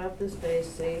 who have this day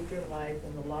saved your life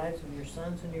and the lives of your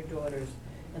sons and your daughters,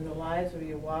 and the lives of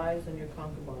your wives and your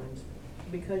concubines,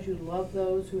 because you love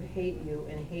those who hate you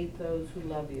and hate those who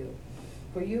love you.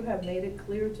 For you have made it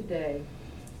clear today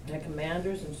that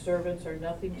commanders and servants are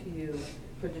nothing to you.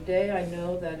 For today I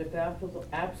know that if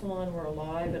Absalom were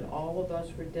alive and all of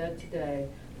us were dead today,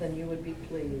 then you would be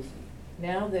pleased.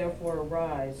 Now therefore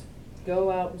arise, go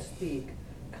out and speak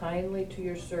kindly to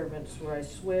your servants, for I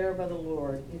swear by the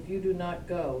Lord, if you do not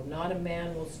go, not a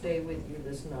man will stay with you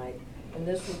this night, and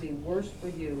this will be worse for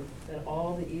you than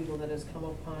all the evil that has come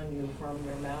upon you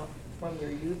from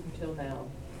your youth until now."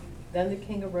 Then the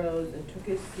king arose and took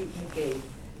his seat in the gate,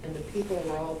 and the people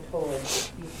were all told,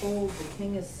 "Behold, the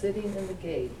king is sitting in the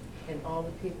gate," and all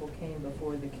the people came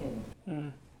before the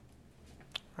king.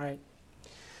 Right.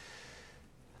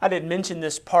 I didn't mention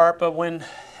this part, but when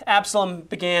Absalom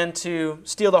began to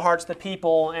steal the hearts of the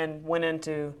people and went in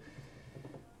to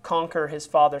conquer his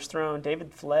father's throne,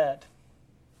 David fled.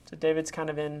 So David's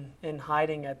kind of in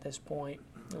hiding at this point.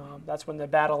 That's when the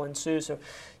battle ensues. So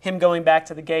him going back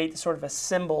to the gate is sort of a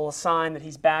symbol, a sign that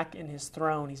he's back in his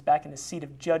throne. He's back in his seat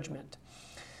of judgment.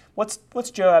 What's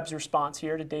Joab's response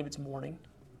here to David's mourning?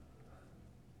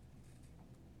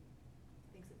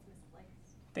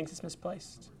 Thinks it's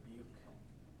misplaced.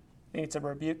 Think it's a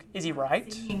rebuke. Is he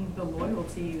right? Seeing the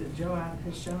loyalty that Joab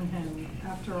has shown him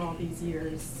after all these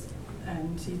years,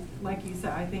 and he, like you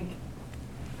said, I think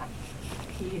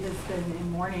he has been in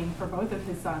mourning for both of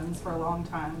his sons for a long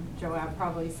time. Joab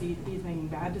probably sees he's making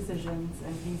bad decisions,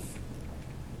 and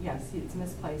it's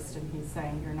misplaced, and he's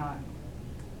saying you're not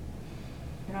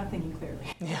thinking clearly.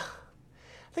 Yeah.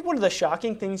 I think one of the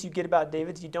shocking things you get about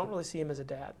David is you don't really see him as a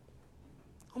dad.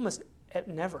 Almost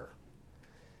never.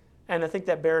 And I think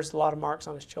that bears a lot of marks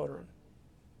on his children.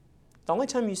 The only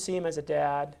time you see him as a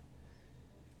dad,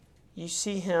 you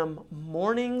see him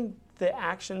mourning the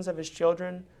actions of his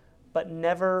children, but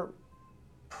never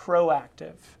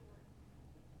proactive,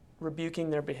 rebuking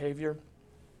their behavior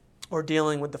or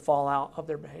dealing with the fallout of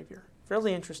their behavior.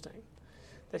 Fairly interesting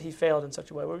that he failed in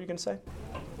such a way. What were you going to say?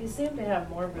 He seemed to have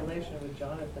more relation with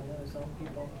Jonathan than his own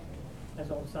people, his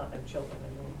own son and children.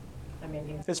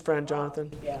 His friend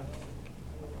Jonathan. Yeah.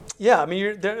 Yeah, I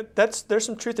mean, there's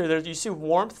some truth there. You see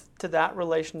warmth to that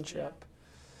relationship.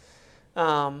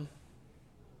 Yeah,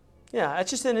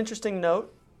 it's just an interesting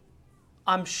note.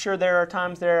 I'm sure there are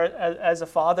times there as a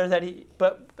father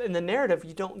but in the narrative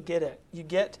you don't get it. You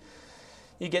get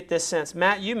this sense.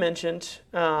 Matt, you mentioned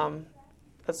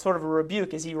that's sort of a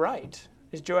rebuke. Is he right?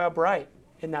 Is Joab right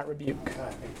in that rebuke? Yeah,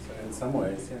 I think so. In some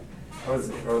ways, yeah. Or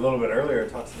a little bit earlier,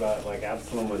 it talks about like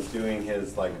Absalom was doing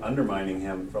his undermining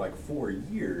him for 4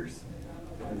 years.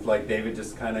 It's like David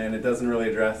just kind of, and it doesn't really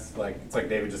address it's like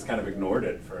David just kind of ignored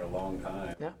it for a long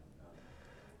time. Yeah.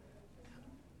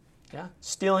 Yeah,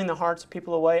 stealing the hearts of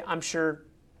people away. I'm sure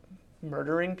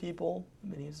murdering people.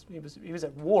 I mean, he was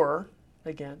at war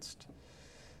against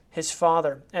his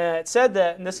father. It said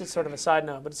that, and this is sort of a side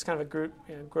note, but it's kind of a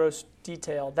gross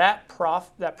detail. That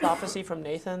prophecy from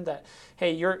Nathan that,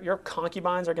 hey, your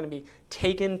concubines are going to be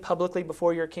taken publicly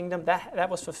before your kingdom, that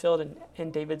was fulfilled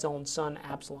in David's own son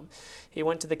Absalom. He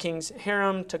went to the king's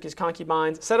harem, took his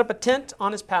concubines, set up a tent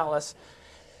on his palace,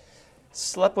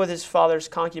 slept with his father's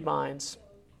concubines.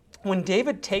 When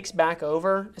David takes back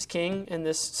over as king in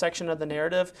this section of the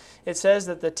narrative, it says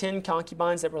that the 10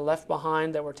 concubines that were left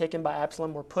behind that were taken by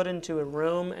Absalom were put into a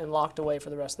room and locked away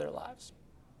for the rest of their lives.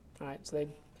 All right, so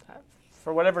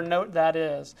for whatever note that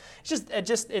is,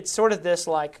 it's sort of this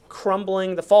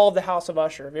crumbling, the fall of the house of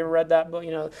Usher. Have you ever read that book?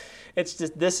 It's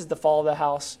just this is the fall of the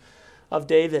house of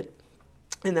David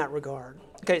in that regard.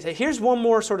 Okay, so here's one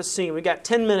more sort of scene. We've got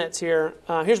 10 minutes here.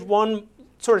 Here's one.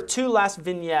 Sort of 2 last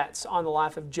vignettes on the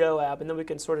life of Joab, and then we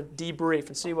can sort of debrief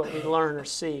and see what we learn or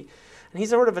see. And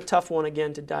he's sort of a tough one,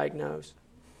 again, to diagnose.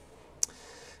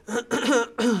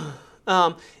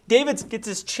 David gets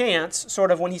his chance, sort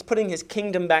of, when he's putting his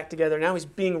kingdom back together. Now he's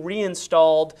being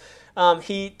reinstalled.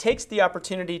 He takes the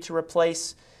opportunity to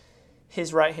replace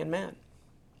his right-hand man.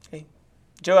 Okay.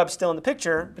 Joab's still in the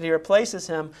picture, but he replaces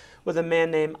him with a man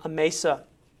named Amasa.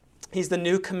 He's the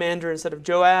new commander instead of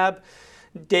Joab.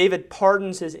 David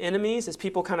pardons his enemies as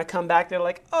people kind of come back. They're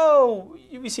like, oh,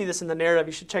 we see this in the narrative.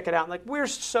 You should check it out. We're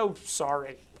so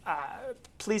sorry.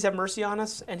 Please have mercy on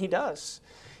us. And he does.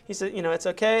 He said, it's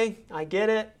okay. I get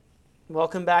it.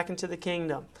 Welcome back into the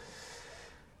kingdom.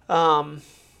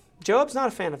 Joab's not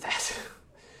a fan of that.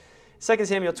 2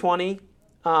 Samuel 20,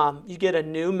 you get a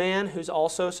new man who's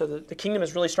also, so the kingdom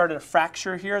has really started to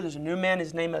fracture here. There's a new man,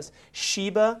 his name is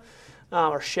Sheba.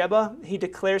 He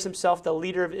declares himself the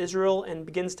leader of Israel and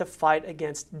begins to fight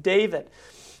against David.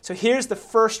 So here's the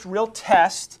first real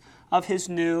test of his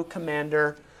new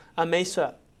commander,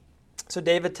 Amasa. So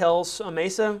David tells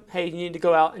Amasa, hey, you need to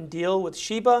go out and deal with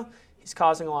Sheba. He's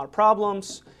causing a lot of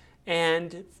problems.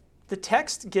 And the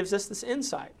text gives us this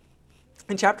insight.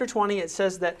 In chapter 20, it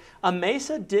says that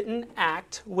Amasa didn't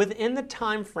act within the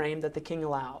time frame that the king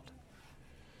allowed.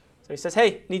 So he says,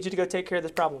 hey, I need you to go take care of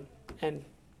this problem. And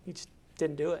he just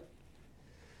didn't do it.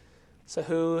 So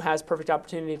who has perfect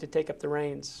opportunity to take up the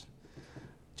reins?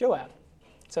 Joab.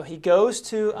 So he goes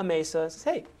to Amasa and says,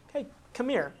 hey, come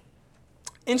here.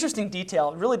 Interesting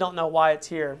detail. Really don't know why it's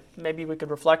here. Maybe we could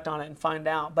reflect on it and find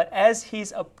out. But as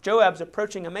Joab's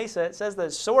approaching Amasa, it says that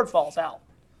his sword falls out.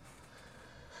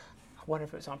 I wonder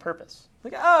if it was on purpose.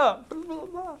 Like, blah, blah,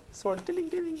 blah. Sword, ding,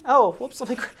 ding. Oh, whoops, let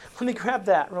me grab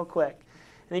that real quick.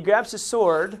 And he grabs his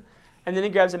sword, and then he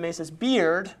grabs Amasa's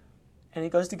beard, and he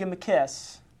goes to give him a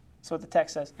kiss. That's what the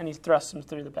text says. And he thrusts him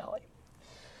through the belly.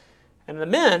 And the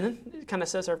men, it kind of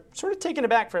says, are sort of taken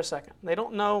aback for a second. They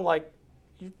don't know, like,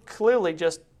 you clearly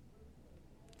just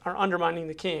are undermining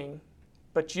the king,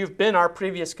 but you've been our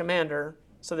previous commander.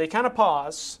 So they kind of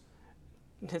pause.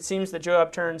 It seems that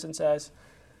Joab turns and says,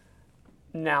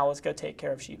 now let's go take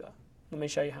care of Sheba. Let me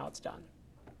show you how it's done.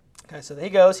 Okay, so he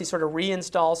goes. He sort of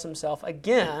reinstalls himself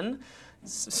again,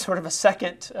 sort of a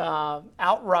second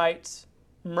outright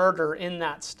murder in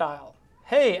that style.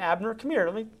 Hey, Abner, come here.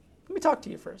 Let me talk to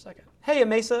you for a second. Hey,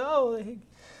 Amasa,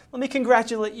 let me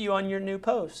congratulate you on your new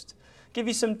post. Give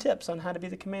you some tips on how to be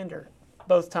the commander.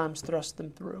 Both times thrust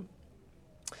them through.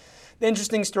 The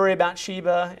interesting story about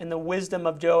Sheba and the wisdom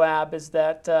of Joab is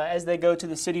that as they go to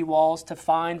the city walls to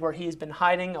find where he has been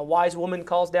hiding, a wise woman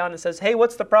calls down and says, hey,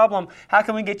 what's the problem? How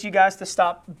can we get you guys to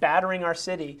stop battering our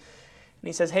city? And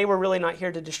he says, hey, we're really not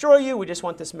here to destroy you. We just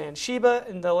want this man Sheba.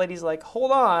 And the lady's like,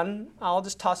 hold on, I'll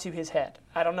just toss you his head.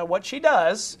 I don't know what she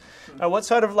does or what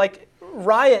sort of like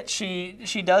riot she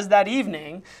does that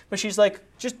evening, but she's like,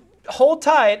 just hold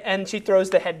tight, and she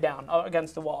throws the head down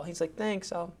against the wall. He's like,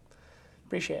 thanks, I'll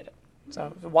appreciate it.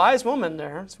 So, a wise woman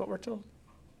there. That's what we're told.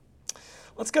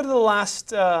 Let's go to the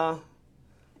last.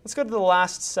 Let's go to the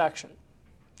last section.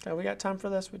 Okay, we got time for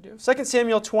this. We do. 2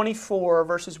 Samuel 24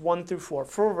 verses 1 through 4.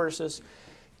 4 verses.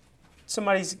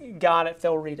 Somebody's got it.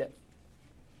 They'll read it.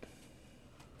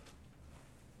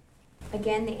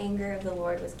 Again, the anger of the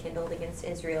Lord was kindled against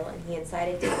Israel, and he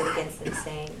incited David against them,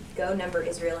 saying, "Go number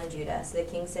Israel and Judah." So the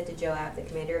king said to Joab, the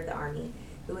commander of the army,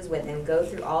 who was with him, "Go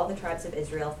through all the tribes of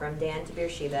Israel from Dan to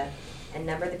Beersheba, and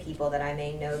number the people, that I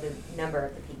may know the number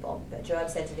of the people." But Joab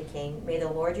said to the king, "May the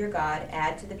Lord your God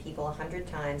add to the people 100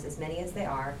 times as many as they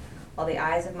are, while the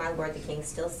eyes of my lord the king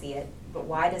still see it. But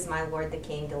why does my lord the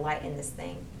king delight in this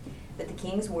thing?" But the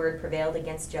king's word prevailed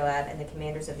against Joab and the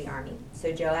commanders of the army.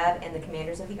 So Joab and the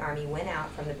commanders of the army went out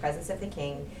from the presence of the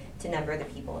king to number the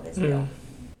people of Israel.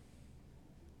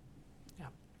 Yeah.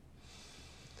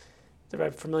 Is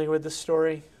everybody familiar with this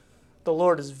story? The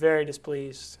Lord is very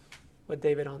displeased with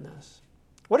David on this.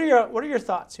 What are your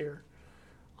thoughts here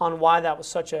on why that was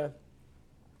such a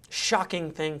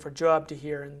shocking thing for Joab to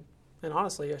hear, and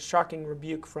honestly a shocking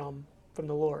rebuke from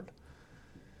the Lord?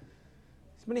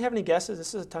 Does anybody have any guesses?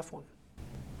 This is a tough one.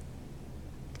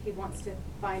 He wants to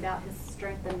find out his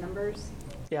strength in numbers.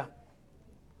 Yeah.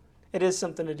 It is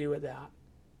something to do with that.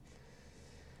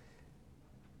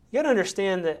 You got to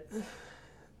understand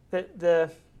that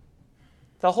the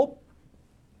whole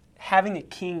having a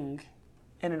king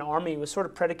in an army was sort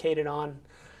of predicated on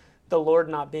the Lord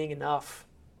not being enough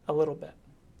a little bit.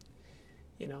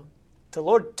 You know, the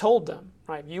Lord told them,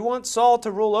 right, you want Saul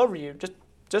to rule over you,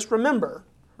 just remember,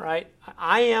 right,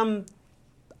 I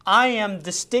am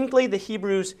distinctly the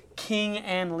Hebrews' king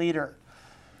and leader.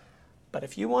 But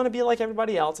if you want to be like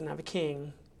everybody else and have a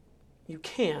king, you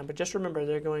can, but just remember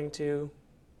they're going to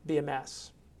be a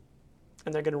mess.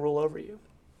 And they're going to rule over you.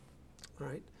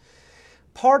 Right?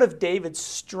 Part of David's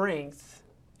strength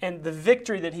and the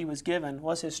victory that he was given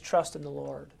was his trust in the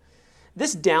Lord.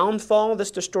 This downfall,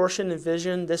 this distortion in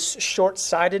vision, this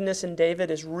short-sightedness in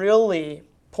David is really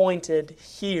pointed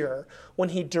here when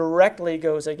he directly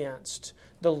goes against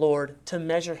the Lord to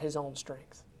measure his own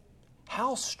strength.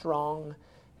 How strong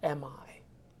am I?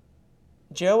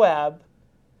 Joab,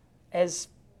 as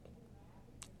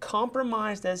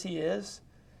compromised as he is,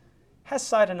 has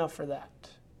sight enough for that.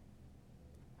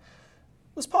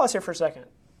 Let's pause here for a second.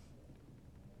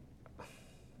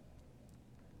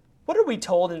 What are we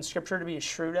told in Scripture to be as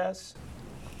shrewd as?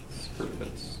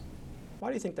 serpents. Why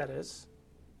do you think that is?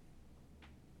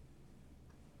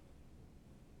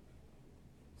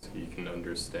 So you can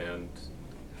understand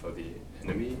how the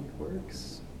enemy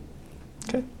works.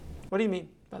 Okay. What do you mean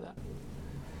by that?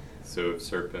 So if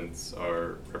serpents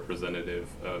are representative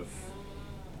of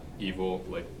evil,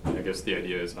 like, I guess the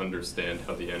idea is understand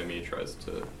how the enemy tries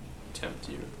to tempt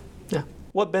you. Yeah.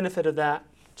 What benefit of that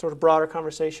sort of broader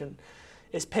conversation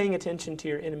is paying attention to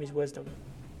your enemy's wisdom?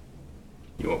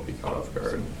 You won't be caught off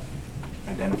guard.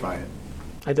 Identify it.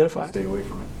 Identify it. Stay away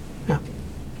from it. Yeah.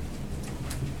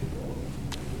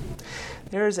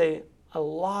 There is a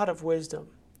lot of wisdom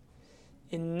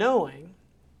in knowing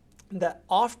that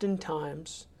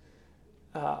oftentimes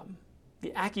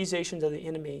the accusations of the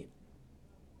enemy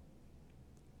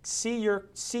see your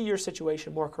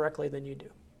situation more correctly than you do.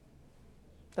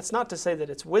 That's not to say that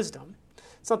it's wisdom.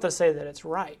 It's not to say that it's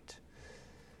right.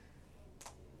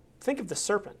 Think of the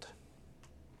serpent.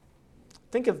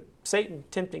 Think of Satan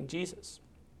tempting Jesus.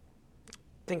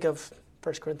 Think of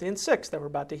 1 Corinthians 6 that we're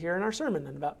about to hear in our sermon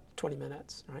in about 20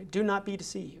 minutes. Right? Do not be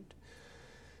deceived.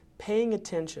 Paying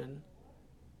attention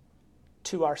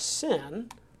to our sin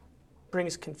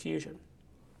brings confusion.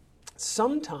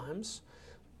 Sometimes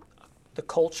the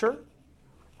culture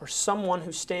or someone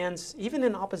who stands even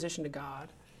in opposition to God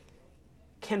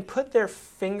can put their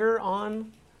finger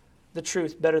on the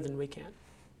truth better than we can.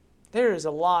 There is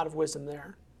a lot of wisdom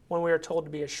there when we are told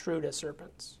to be as shrewd as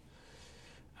serpents.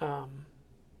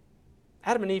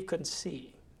 Adam and Eve couldn't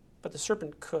see, but the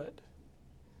serpent could.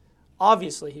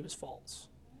 Obviously, he was false.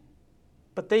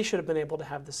 But they should have been able to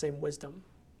have the same wisdom.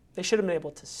 They should have been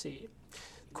able to see.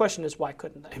 The question is, why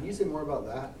couldn't they? Can you say more about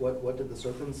that? What did the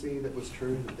serpent see that was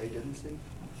true that they didn't see?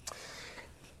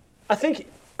 I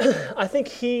think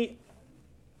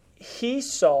he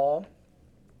saw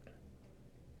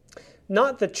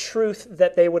not the truth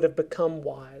that they would have become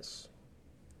wise,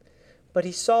 but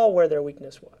he saw where their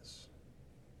weakness was.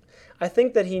 I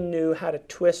think that he knew how to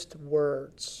twist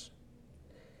words,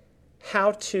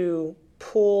 how to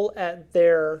pull at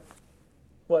their,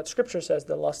 what Scripture says,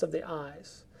 the lust of the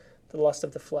eyes, the lust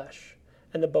of the flesh,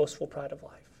 and the boastful pride of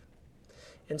life.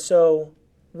 And so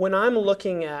when I'm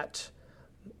looking at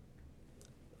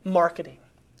marketing,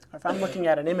 or if I'm looking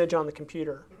at an image on the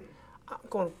computer, I'm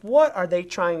going, what are they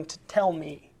trying to tell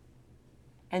me?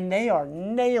 And they are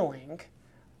nailing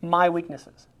my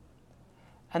weaknesses.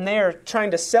 And they are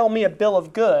trying to sell me a bill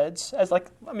of goods as like,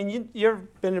 I mean,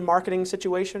 you've been in a marketing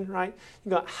situation, right?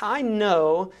 You go, I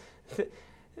know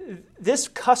this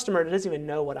customer doesn't even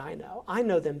know what I know. I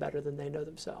know them better than they know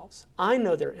themselves. I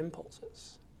know their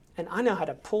impulses. And I know how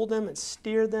to pull them and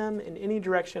steer them in any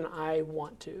direction I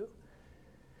want to.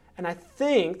 And I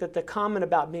think that the comment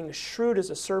about being shrewd as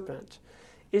a serpent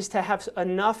is to have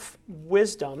enough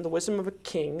wisdom, the wisdom of a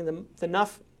king,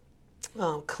 enough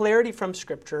clarity from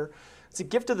Scripture. It's a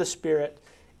gift of the Spirit,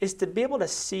 is to be able to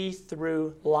see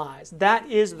through lies. That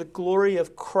is the glory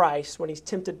of Christ when he's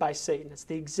tempted by Satan. It's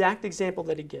the exact example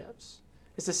that he gives.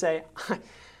 Is to say,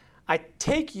 I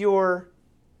take your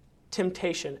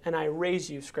temptation and I raise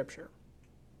you Scripture.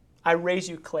 I raise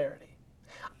you clarity.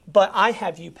 But I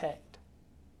have you pegged.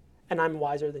 And I'm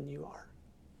wiser than you are.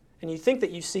 And you think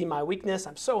that you see my weakness.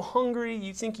 I'm so hungry.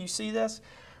 You think you see this.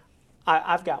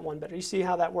 I've got one better. You see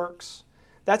how that works?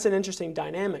 That's an interesting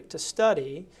dynamic to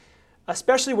study,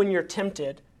 especially when you're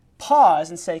tempted.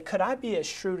 Pause and say, could I be as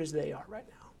shrewd as they are right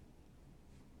now?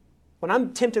 When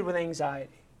I'm tempted with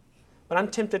anxiety, when I'm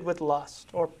tempted with lust,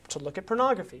 or to look at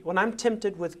pornography, when I'm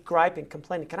tempted with griping,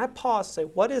 complaining, can I pause and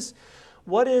say, what is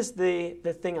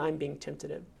the thing I'm being tempted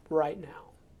in right now?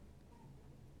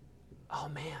 Oh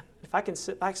man, if I can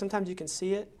sit back, sometimes you can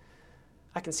see it.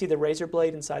 I can see the razor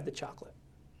blade inside the chocolate.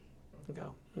 And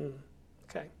go,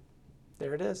 okay,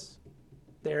 there it is.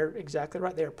 They're exactly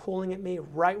right. They're pulling at me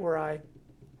right where I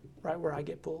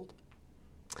get pulled.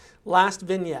 Last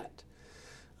vignette.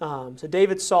 So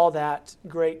David saw that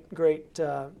great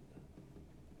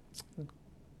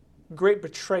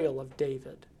betrayal of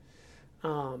David.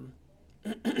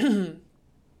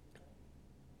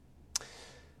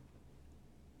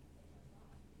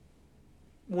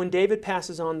 When David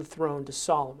passes on the throne to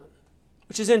Solomon,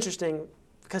 which is interesting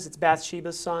because it's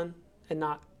Bathsheba's son and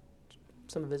not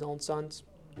some of his own sons.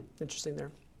 Interesting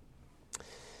there.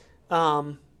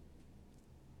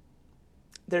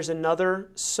 There's another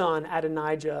son,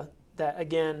 Adonijah, that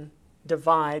again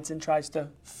divides and tries to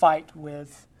fight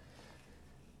with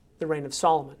the reign of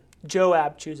Solomon.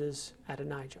 Joab chooses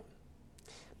Adonijah.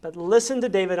 But listen to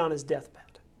David on his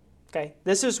deathbed. Okay,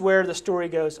 this is where the story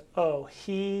goes, oh,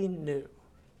 he knew.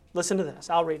 Listen to this.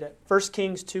 I'll read it. 1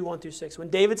 Kings 2, 1-6. When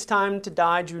David's time to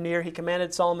die drew near, he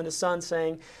commanded Solomon his son,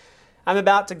 saying, I'm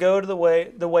about to go to the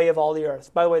way of all the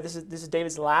earth. By the way, this is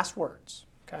David's last words.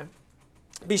 Okay?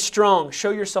 Be strong.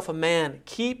 Show yourself a man.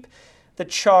 Keep the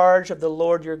charge of the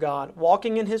Lord your God,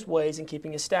 walking in his ways and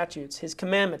keeping his statutes, his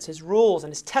commandments, his rules,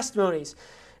 and his testimonies,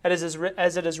 as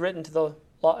it is written to the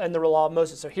law, in the law of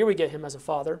Moses. So here we get him as a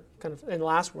father, kind of in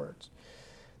last words.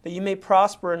 That you may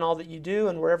prosper in all that you do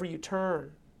and wherever you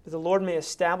turn. That the Lord may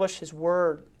establish his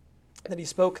word that he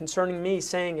spoke concerning me,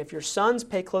 saying, if your sons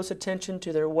pay close attention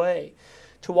to their way,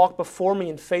 to walk before me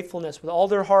in faithfulness with all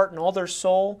their heart and all their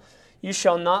soul, you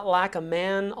shall not lack a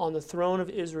man on the throne of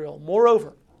Israel.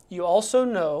 Moreover, you also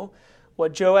know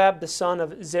what Joab the son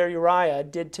of Zeruiah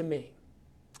did to me,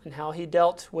 and how he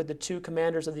dealt with the two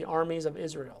commanders of the armies of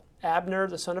Israel, Abner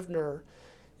the son of Ner,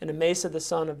 and Amasa the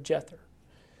son of Jether,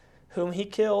 whom he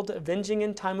killed, avenging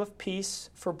in time of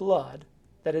peace for blood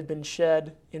that had been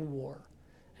shed in war,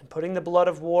 and putting the blood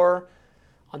of war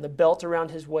on the belt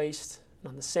around his waist and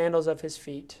on the sandals of his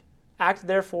feet. Act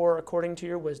therefore according to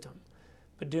your wisdom,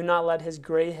 but do not let his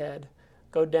gray head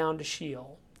go down to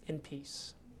Sheol in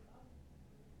peace.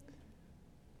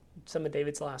 Some of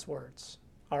David's last words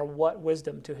are what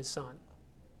wisdom to his son.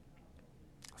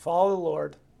 Follow the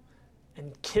Lord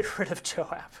and get rid of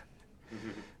Joab.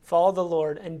 Follow the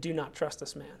Lord and do not trust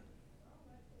this man.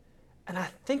 And I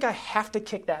think I have to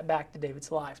kick that back to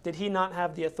David's life. Did he not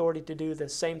have the authority to do the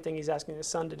same thing he's asking his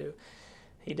son to do?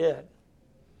 He did.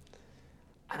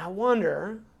 And I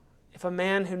wonder if a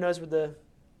man who knows where the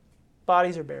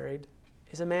bodies are buried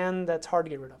is a man that's hard to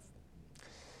get rid of.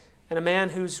 And a man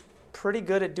who's pretty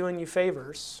good at doing you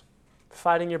favors,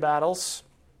 fighting your battles,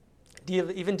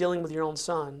 even dealing with your own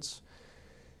sons,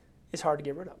 is hard to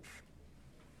get rid of.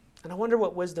 And I wonder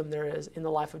what wisdom there is in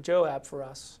the life of Joab for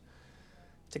us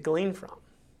to glean from.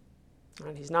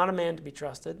 Right? He's not a man to be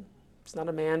trusted. He's not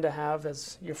a man to have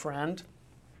as your friend.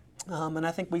 And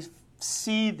I think we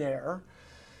see there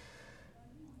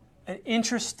an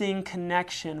interesting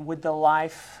connection with the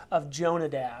life of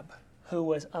Jonadab, who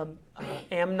was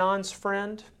Amnon's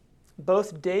friend.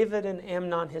 Both David and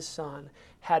Amnon, his son,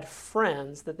 had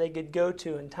friends that they could go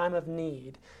to in time of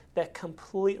need that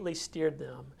completely steered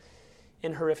them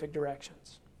in horrific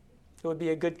directions. It would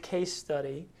be a good case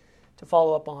study to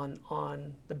follow up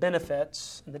on the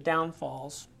benefits and the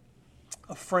downfalls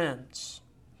of friends.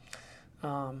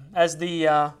 As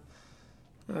the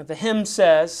hymn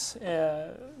says,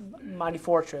 Mighty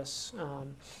Fortress,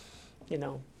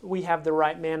 we have the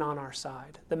right man on our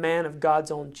side, the man of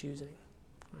God's own choosing.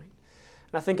 Right?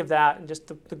 And I think of that and just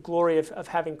the glory of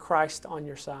having Christ on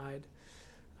your side,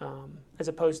 as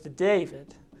opposed to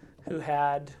David, who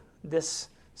had this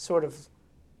sort of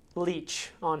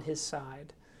leech on his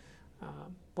side.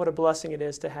 What a blessing it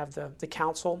is to have the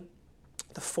counsel,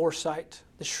 the foresight,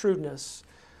 the shrewdness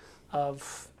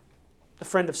of the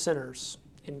friend of sinners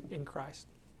in Christ.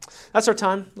 That's our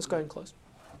time. Let's go ahead and close.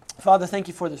 Father, thank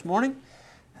you for this morning.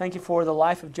 Thank you for the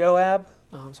life of Joab,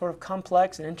 sort of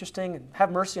complex and interesting, and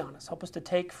have mercy on us. Help us to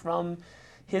take from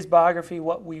his biography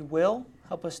what we will.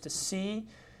 Help us to see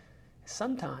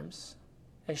sometimes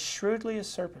as shrewdly as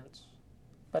serpents,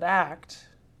 but act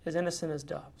as innocent as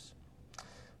doves.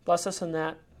 Bless us in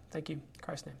that. Thank you. In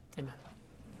Christ's name. Amen.